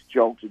and 6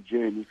 Jolted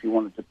Journey if you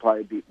wanted to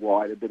play a bit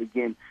wider. But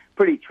again,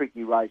 pretty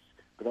tricky race.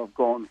 But I've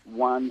gone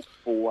 1,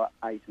 4,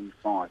 8 and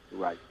 5 for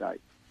race 8.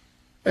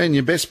 And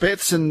your best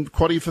bets and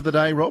quaddie for the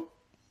day, Rob?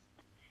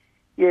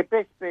 Yeah,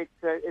 best bets.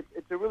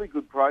 It's a really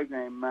good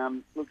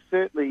program. Look,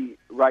 certainly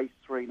race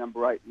 3,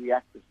 number 8,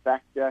 Reactive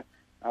Factor.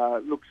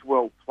 looks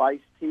well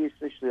placed here,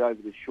 especially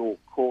over the short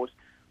course.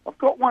 I've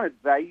got one at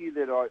value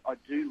that I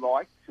do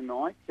like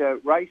tonight.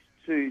 Race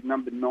 2,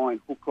 number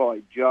 9,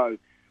 Hookeye Joe.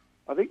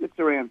 I think it's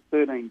around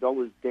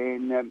 $13,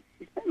 Dan.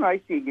 He's been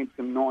racing against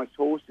some nice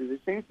horses. There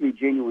seems to be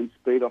genuine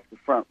speed off the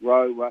front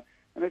row,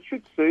 and it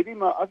should suit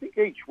him. I think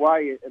each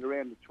way at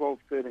around the $12,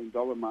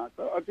 $13 mark.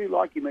 I do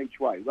like him each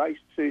way. Race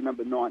 2,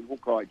 number 9,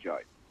 Hookeye Joe.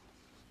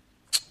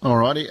 All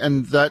righty,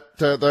 and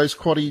those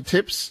quaddie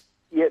tips?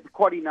 Yeah, the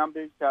quaddie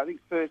numbers. I think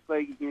first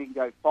leg you can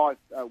go 5,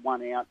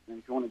 1 out, and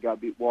if you want to go a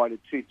bit wider,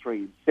 2, 3,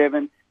 and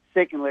 7.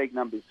 Second leg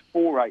numbers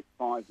 4, 8,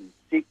 5, and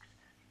 6.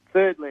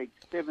 Third leg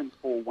 7,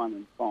 4, 1,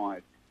 and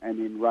 5. And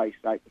then race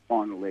 8, the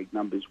final leg,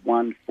 numbers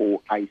 1,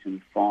 4, 8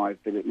 and 5.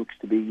 But it looks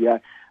to be,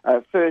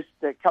 first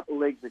couple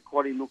of legs, the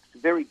quaddie looks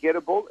very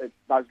gettable. It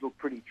does look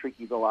pretty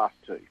tricky, the last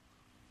two.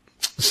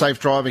 Safe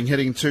driving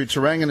heading to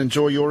Terang, and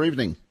enjoy your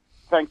evening.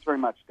 Thanks very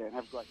much, Dan.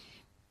 Have a great day.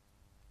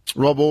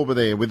 Rob Auber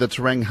there with the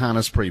Terang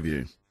Harness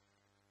preview.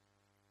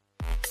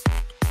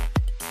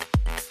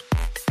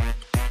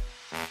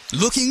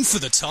 Looking for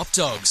the top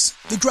dogs.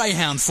 The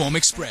Greyhound Form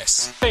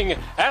Express.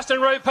 Aston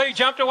Rupee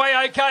jumped away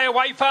okay,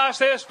 away fast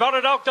there.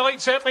 Spotted Oak to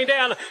lead certainly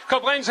down.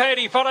 Koblenz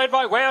handy, followed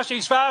by Wow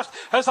She's Fast.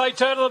 As they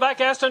turn to the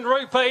back, Aston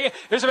Rupee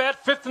is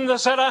about fifth in the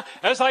centre.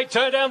 As they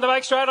turn down the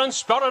back straight, and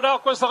Spotted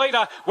Oak was the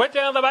leader. Went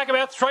down the back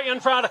about 3 in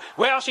front.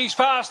 Wow She's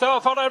Fast, they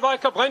were followed by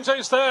Koblenz,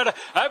 who's third.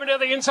 Over to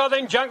the inside,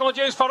 then Jungle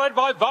Juice, followed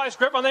by Vice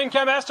Grip, and then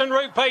came Aston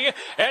Rupee.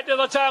 Out to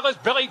the tail is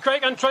Billy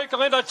Creek and True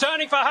Kalinda.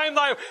 Turning for home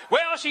though.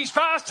 Wow She's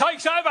Fast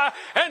takes over,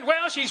 and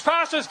Wow She's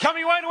Fast is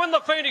coming away to win the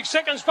Phoenix.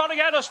 Second spotting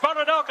out of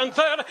Spotted Oak, and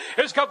third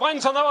is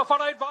Koblenz, and they were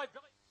followed by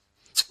Billy.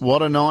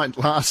 What a night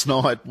last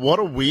night. What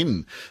a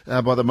win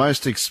by the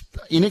most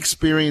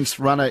inexperienced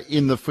runner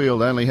in the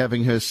field, only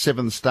having her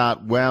 7th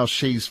start. Wow,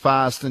 she's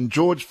fast. And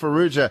George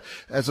Farrugia,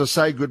 as I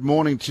say, good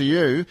morning to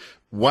you.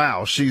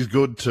 Wow, she's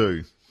good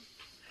too.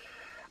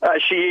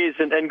 She is,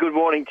 and good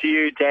morning to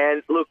you,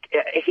 Dan. Look,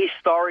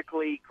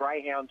 historically,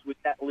 greyhounds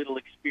with that little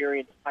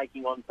experience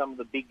taking on some of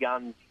the big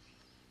guns,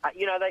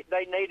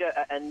 they need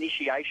an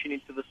initiation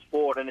into the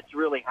sport, and it's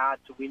really hard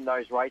to win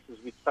those races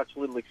with such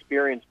little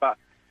experience. But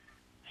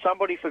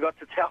somebody forgot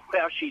to tell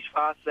Wow She's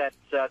Fast that,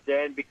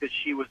 Dan, because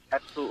she was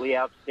absolutely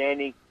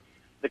outstanding.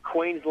 The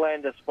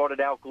Queenslander Spotted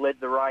Elk led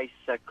the race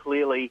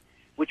clearly,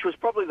 which was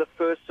probably the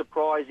first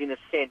surprise in a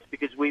sense,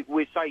 because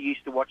we're so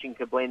used to watching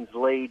Koblenz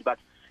lead, but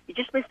he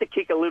just missed the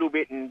kick a little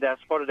bit, and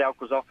Spotted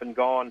Elk was off and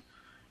gone.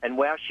 And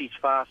Wow She's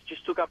Fast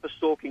just took up a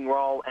stalking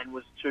role and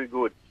was too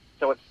good.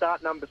 So at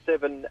start number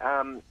 7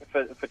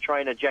 for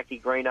trainer Jackie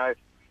Greeno,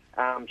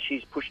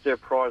 she's pushed her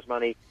prize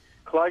money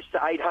close to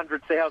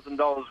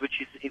 $800,000,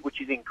 which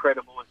is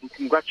incredible. And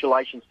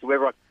congratulations to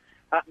everyone.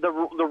 The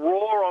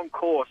roar on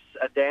course,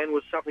 Dan,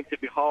 was something to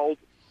behold,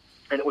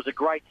 and it was a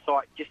great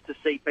sight just to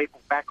see people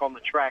back on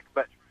the track.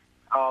 But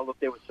look,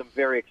 there were some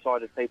very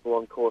excited people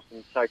on course,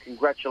 and so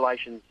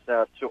congratulations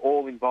to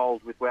all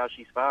involved with Wow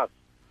She's Fast.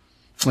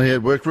 Yeah,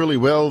 it worked really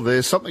well.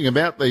 There's something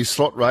about these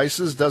slot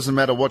races, doesn't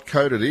matter what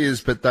code it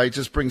is, but they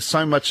just bring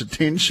so much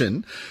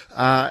attention.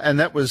 And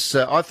that was,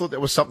 I thought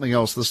that was something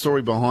else. The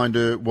story behind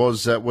her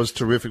was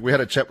terrific. We had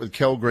a chat with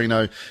Kel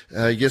Greeno,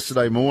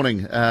 yesterday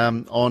morning,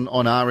 on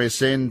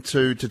RSN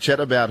to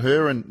chat about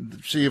her. And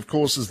she, of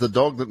course, is the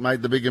dog that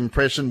made the big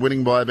impression,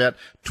 winning by about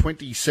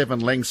 27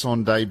 lengths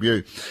on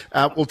debut.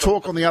 We'll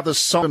talk on the other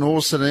side,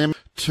 horse and M,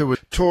 to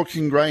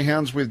Talking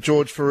Greyhounds with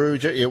George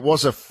Farrugia. It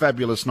was a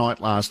fabulous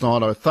night last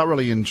night. I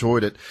thoroughly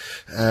enjoyed it,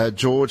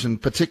 George,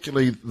 and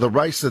particularly the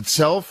race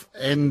itself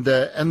and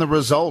the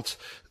result.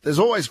 There's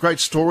always great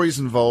stories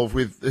involved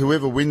with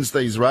whoever wins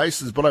these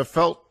races, but I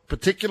felt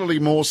particularly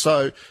more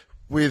so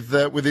with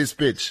this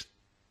bitch.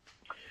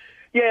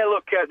 Yeah,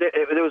 look,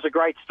 there was a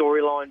great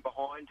storyline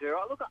behind her.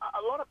 Look,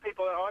 a lot of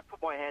people, and I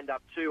put my hand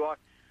up too,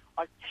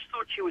 I just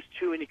thought she was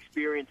too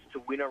inexperienced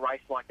to win a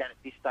race like that at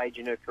this stage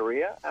in her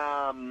career.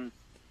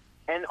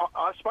 And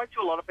I spoke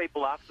to a lot of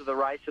people after the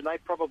race, and they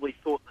probably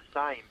thought the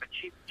same, but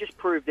she just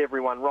proved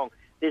everyone wrong.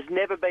 There's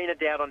never been a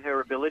doubt on her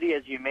ability,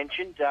 as you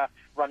mentioned,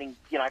 running,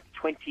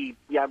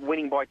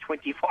 winning by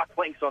 25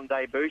 lengths on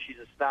debut. She's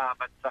a star,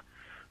 but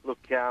look,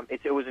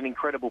 it was an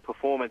incredible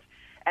performance.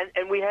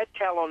 And we had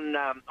Cal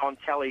on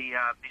tally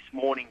this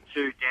morning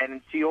too, Dan,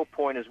 and to your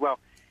point as well,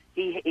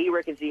 he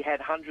reckons he had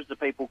hundreds of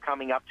people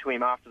coming up to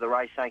him after the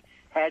race saying,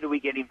 how do we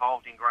get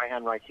involved in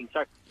greyhound racing?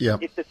 So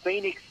if the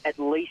Phoenix at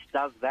least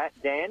does that,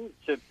 Dan,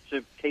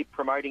 to keep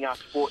promoting our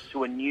sport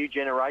to a new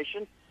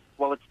generation,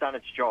 well, it's done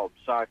its job.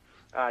 So,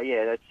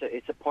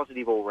 it's a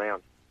positive all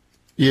round.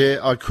 Yeah,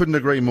 I couldn't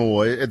agree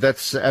more.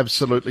 That's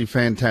absolutely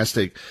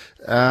fantastic.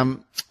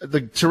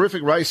 The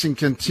terrific racing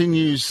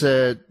continues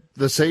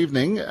this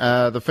evening.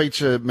 The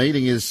feature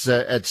meeting is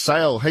at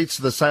Sale. Heats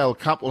of the Sale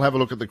Cup. We'll have a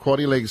look at the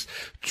quaddie legs.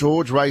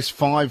 George, race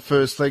 5,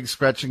 first leg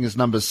scratching is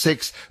number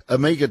 6.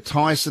 Omega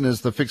Tyson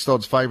is the fixed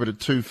odds favourite at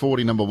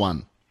 240, number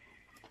 1.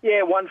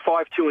 Yeah, 1,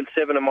 5, 2 and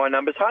 7 are my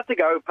numbers. Hard to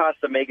go past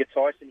Omega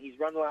Tyson. His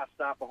run last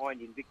start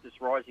behind Invictus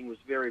Rising was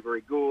very,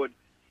 very good.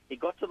 He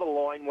got to the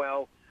line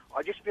well.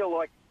 I just feel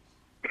like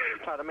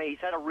pardon me, he's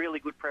had a really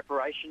good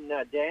preparation,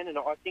 Dan, and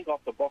I think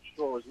off the box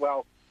draw as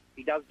well,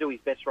 he does do his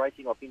best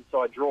racing off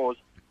inside draws.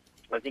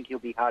 I think he'll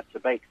be hard to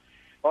beat.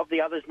 Of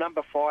the others,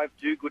 number 5,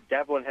 Do Good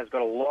Davlin, has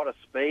got a lot of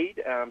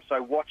speed,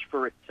 so watch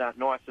for it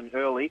nice and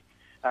early.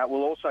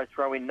 We'll also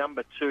throw in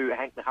number 2,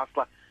 Hank the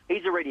Hustler.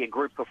 He's already a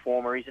group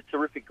performer. He's a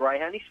terrific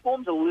greyhound. His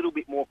form's a little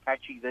bit more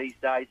patchy these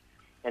days.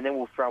 And then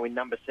we'll throw in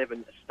number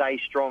 7, Stay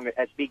Strong,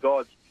 at big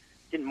odds.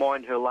 Didn't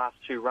mind her last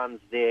 2 runs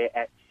there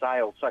at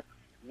Sale. So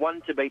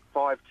 1 to beat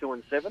 5, 2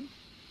 and 7.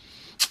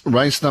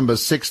 Race number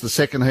 6, the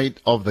second heat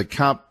of the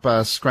Cup,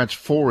 scratch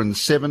 4 and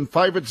 7.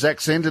 Favourite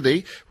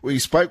Zaxenity. We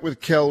spoke with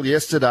Kel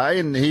yesterday,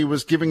 and he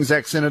was giving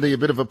Zaxenity a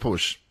bit of a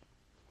push.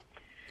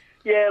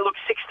 Yeah, look,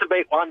 6 to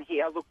beat 1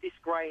 here. Look, this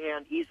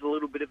greyhound is a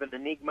little bit of an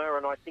enigma,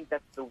 and I think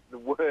that's the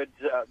word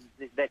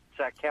that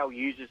Cal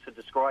uses to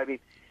describe him.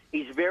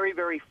 He's very,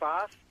 very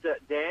fast,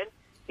 Dan.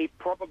 He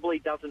probably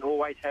doesn't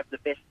always have the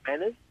best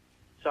manners,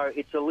 so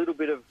it's a little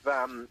bit of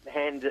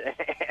hand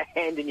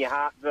in your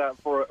heart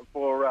for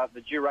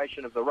the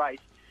duration of the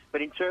race.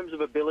 But in terms of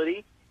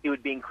ability, he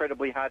would be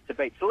incredibly hard to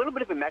beat. It's a little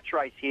bit of a match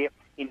race here.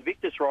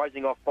 Invictus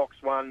Rising off box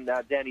 1.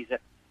 Dan is a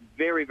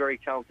very, very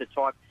talented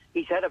type.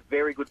 He's had a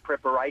very good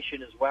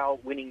preparation as well,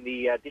 winning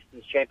the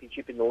distance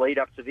championship in the lead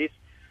up to this.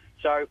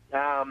 So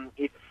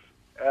if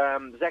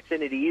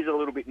Zaxenity is a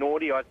little bit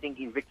naughty, I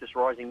think Invictus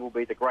Rising will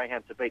be the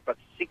greyhound to beat. But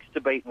 6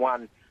 to beat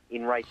 1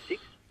 in race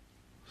 6.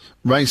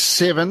 Race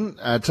 7,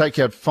 take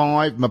out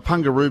 5,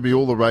 Mapunga Ruby,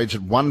 all the rage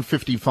at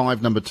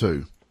 155, number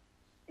 2.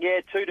 Yeah,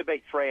 2 to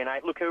beat 3 and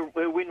 8. Look,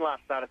 her win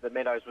last start at the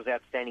Meadows was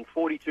outstanding,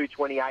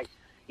 42.28.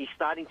 He's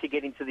starting to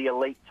get into the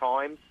elite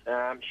times.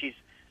 She's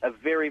a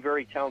very,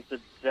 very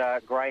talented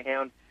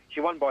greyhound.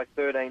 She won by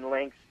 13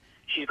 lengths.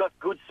 She's got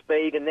good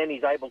speed, and then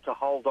he's able to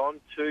hold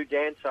on to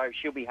Dan, so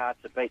she'll be hard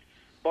to beat.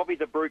 Bobby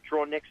the Brute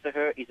drawn next to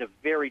her is a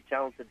very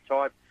talented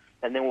type,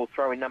 and then we'll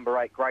throw in number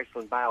 8,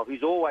 Graceland Bale,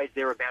 who's always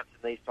thereabouts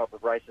in these type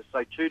of races.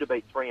 So 2 to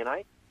beat 3 and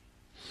 8.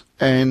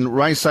 And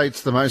race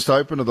 8's the most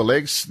open of the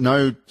legs.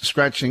 No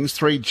scratchings.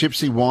 3,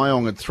 Gypsy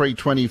Wyong at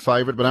 320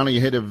 favourite, but only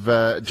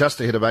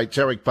just ahead of 8,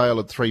 Jarek Bale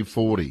at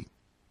 340.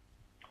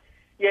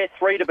 Yeah,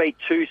 3 to beat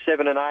 2,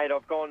 7 and 8.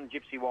 I've gone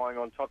Gypsy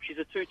Wyong on top. She's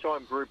a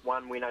 2-time Group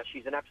 1 winner.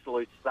 She's an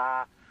absolute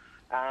star.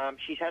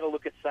 She's had a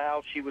look at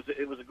Sale.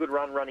 It was a good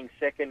run running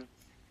second.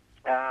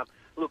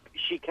 Look,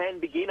 she can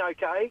begin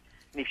okay,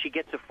 and if she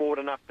gets a forward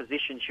enough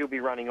position, she'll be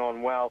running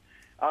on well.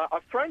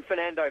 I've thrown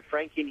Fernando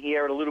Frank in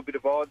here at a little bit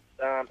of odds.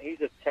 He's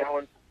a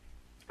talent.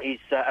 He's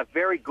a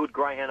very good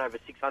greyhound over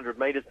 600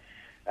 metres.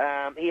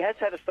 He has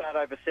had a start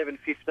over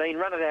 7:15,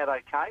 run it out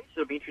okay,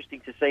 so it'll be interesting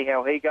to see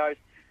how he goes.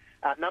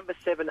 Number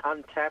 7,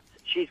 Untapped.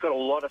 She's got a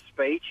lot of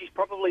speed. She's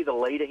probably the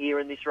leader here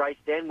in this race,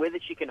 Dan. Whether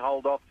she can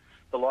hold off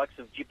the likes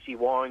of Gypsy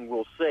Wyong,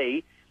 we'll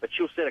see, but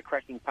she'll set a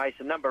cracking pace.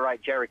 And number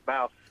 8, Jarek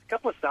Bale. A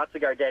couple of starts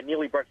ago, Dan,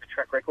 nearly broke the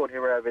track record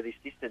here over this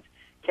distance.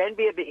 Can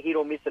be a bit hit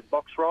or miss at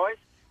box rise,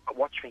 but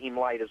watch for him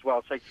late as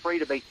well. So 3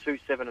 to beat 2,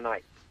 7 and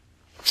 8.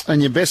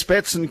 And your best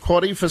bets in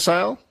quaddie for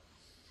Sale?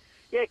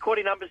 Yeah,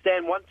 quaddie numbers,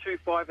 Dan, 1, 2,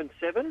 5 and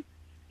 7,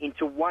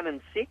 into 1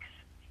 and 6,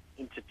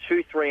 into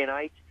 2, 3 and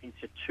 8,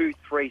 into 2,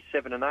 3,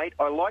 7 and 8.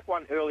 I like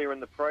one earlier in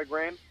the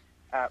program,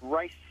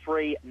 race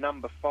 3,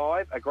 number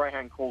 5, a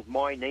greyhound called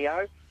My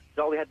Neo. He's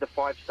only had the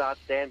 5 starts,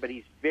 Dan, but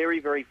he's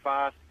very, very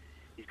fast.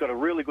 He's got a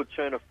really good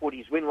turn of foot.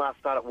 His win last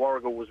start at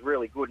Warragul was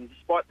really good, and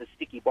despite the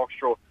sticky box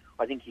draw,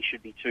 I think he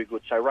should be too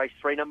good. So race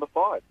 3, number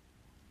 5.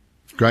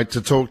 Great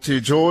to talk to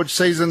you, George.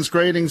 Season's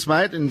greetings,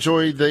 mate.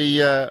 Enjoy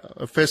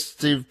the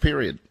festive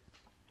period.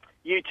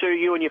 You too,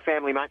 you and your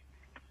family, mate.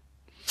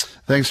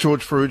 Thanks,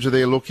 George Ferrugia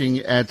there looking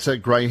at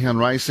greyhound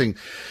racing.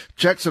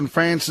 Jackson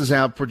Francis,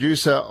 our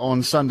producer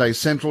on Sunday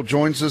Central,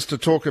 joins us to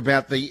talk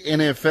about the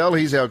NFL.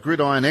 He's our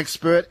gridiron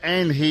expert,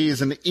 and he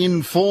is an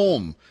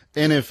in-form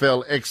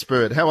NFL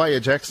expert. How are you,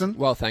 Jackson?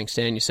 Well, thanks,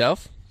 Dan.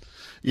 Yourself?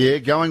 Yeah,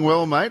 going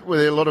well, mate. Well,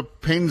 a lot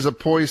of pens are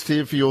poised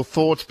here for your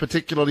thoughts,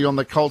 particularly on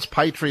the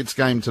Colts-Patriots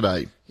game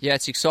today. Yeah,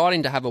 it's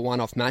exciting to have a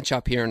one-off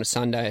matchup here on a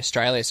Sunday,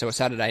 Australia, so a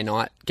Saturday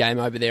night game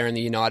over there in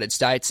the United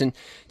States. And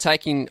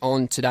taking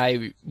on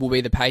today will be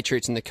the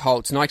Patriots and the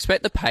Colts. And I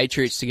expect the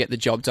Patriots to get the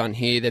job done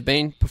here. They've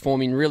been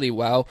performing really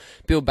well.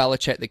 Bill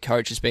Belichick, the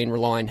coach, has been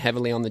relying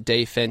heavily on the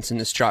defense and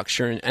the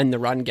structure and the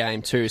run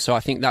game too. So I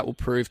think that will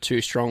prove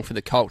too strong for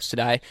the Colts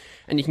today.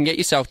 And you can get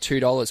yourself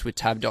 $2 with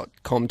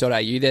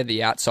tab.com.au. They're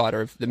the outsider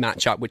of the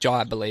matchup, which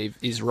I believe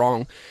is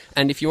wrong.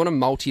 And if you want to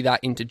multi that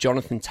into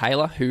Jonathan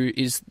Taylor, who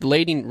is the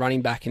leading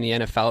running back in the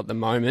NFL at the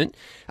moment,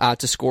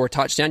 to score a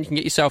touchdown, you can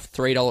get yourself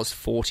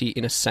 $3.40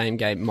 in a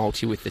same-game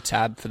multi with the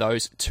tab for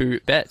those 2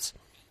 bets.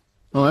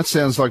 Well, that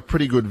sounds like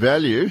pretty good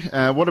value.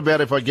 What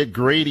about if I get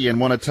greedy and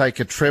want to take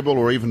a treble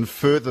or even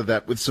further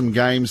that with some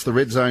games, the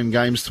Red Zone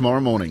games tomorrow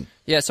morning?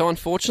 Yeah, so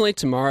unfortunately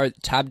tomorrow,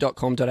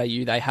 tab.com.au,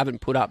 they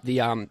haven't put up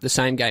the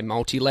same-game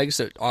multi-legs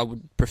that I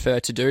would prefer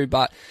to do,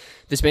 but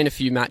there's been a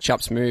few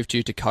matchups moved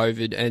due to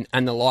COVID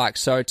and the like.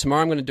 So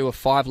tomorrow I'm going to do a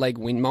 5-leg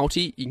win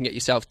multi. You can get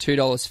yourself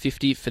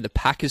 $2.50 for the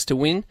Packers to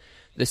win,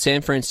 the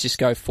San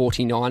Francisco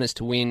 49ers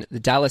to win, the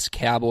Dallas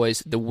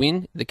Cowboys the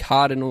win, the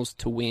Cardinals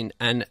to win,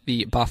 and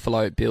the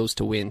Buffalo Bills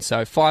to win.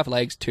 So 5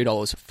 legs,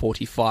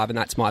 $2.45, and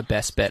that's my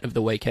best bet of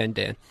the weekend,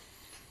 Dan.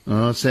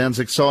 Oh, sounds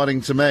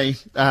exciting to me.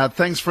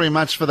 Thanks very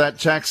much for that,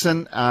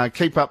 Jackson.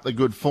 Keep up the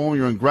good form.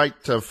 You're in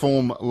great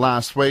form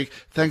last week.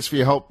 Thanks for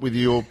your help with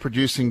your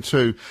producing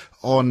too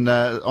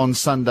on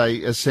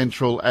Sunday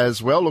Central as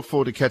well. Look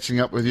forward to catching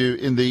up with you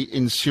in the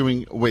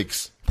ensuing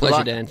weeks.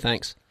 Pleasure, Dan.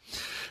 Thanks.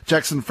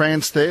 Jackson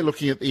France there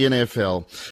looking at the NFL.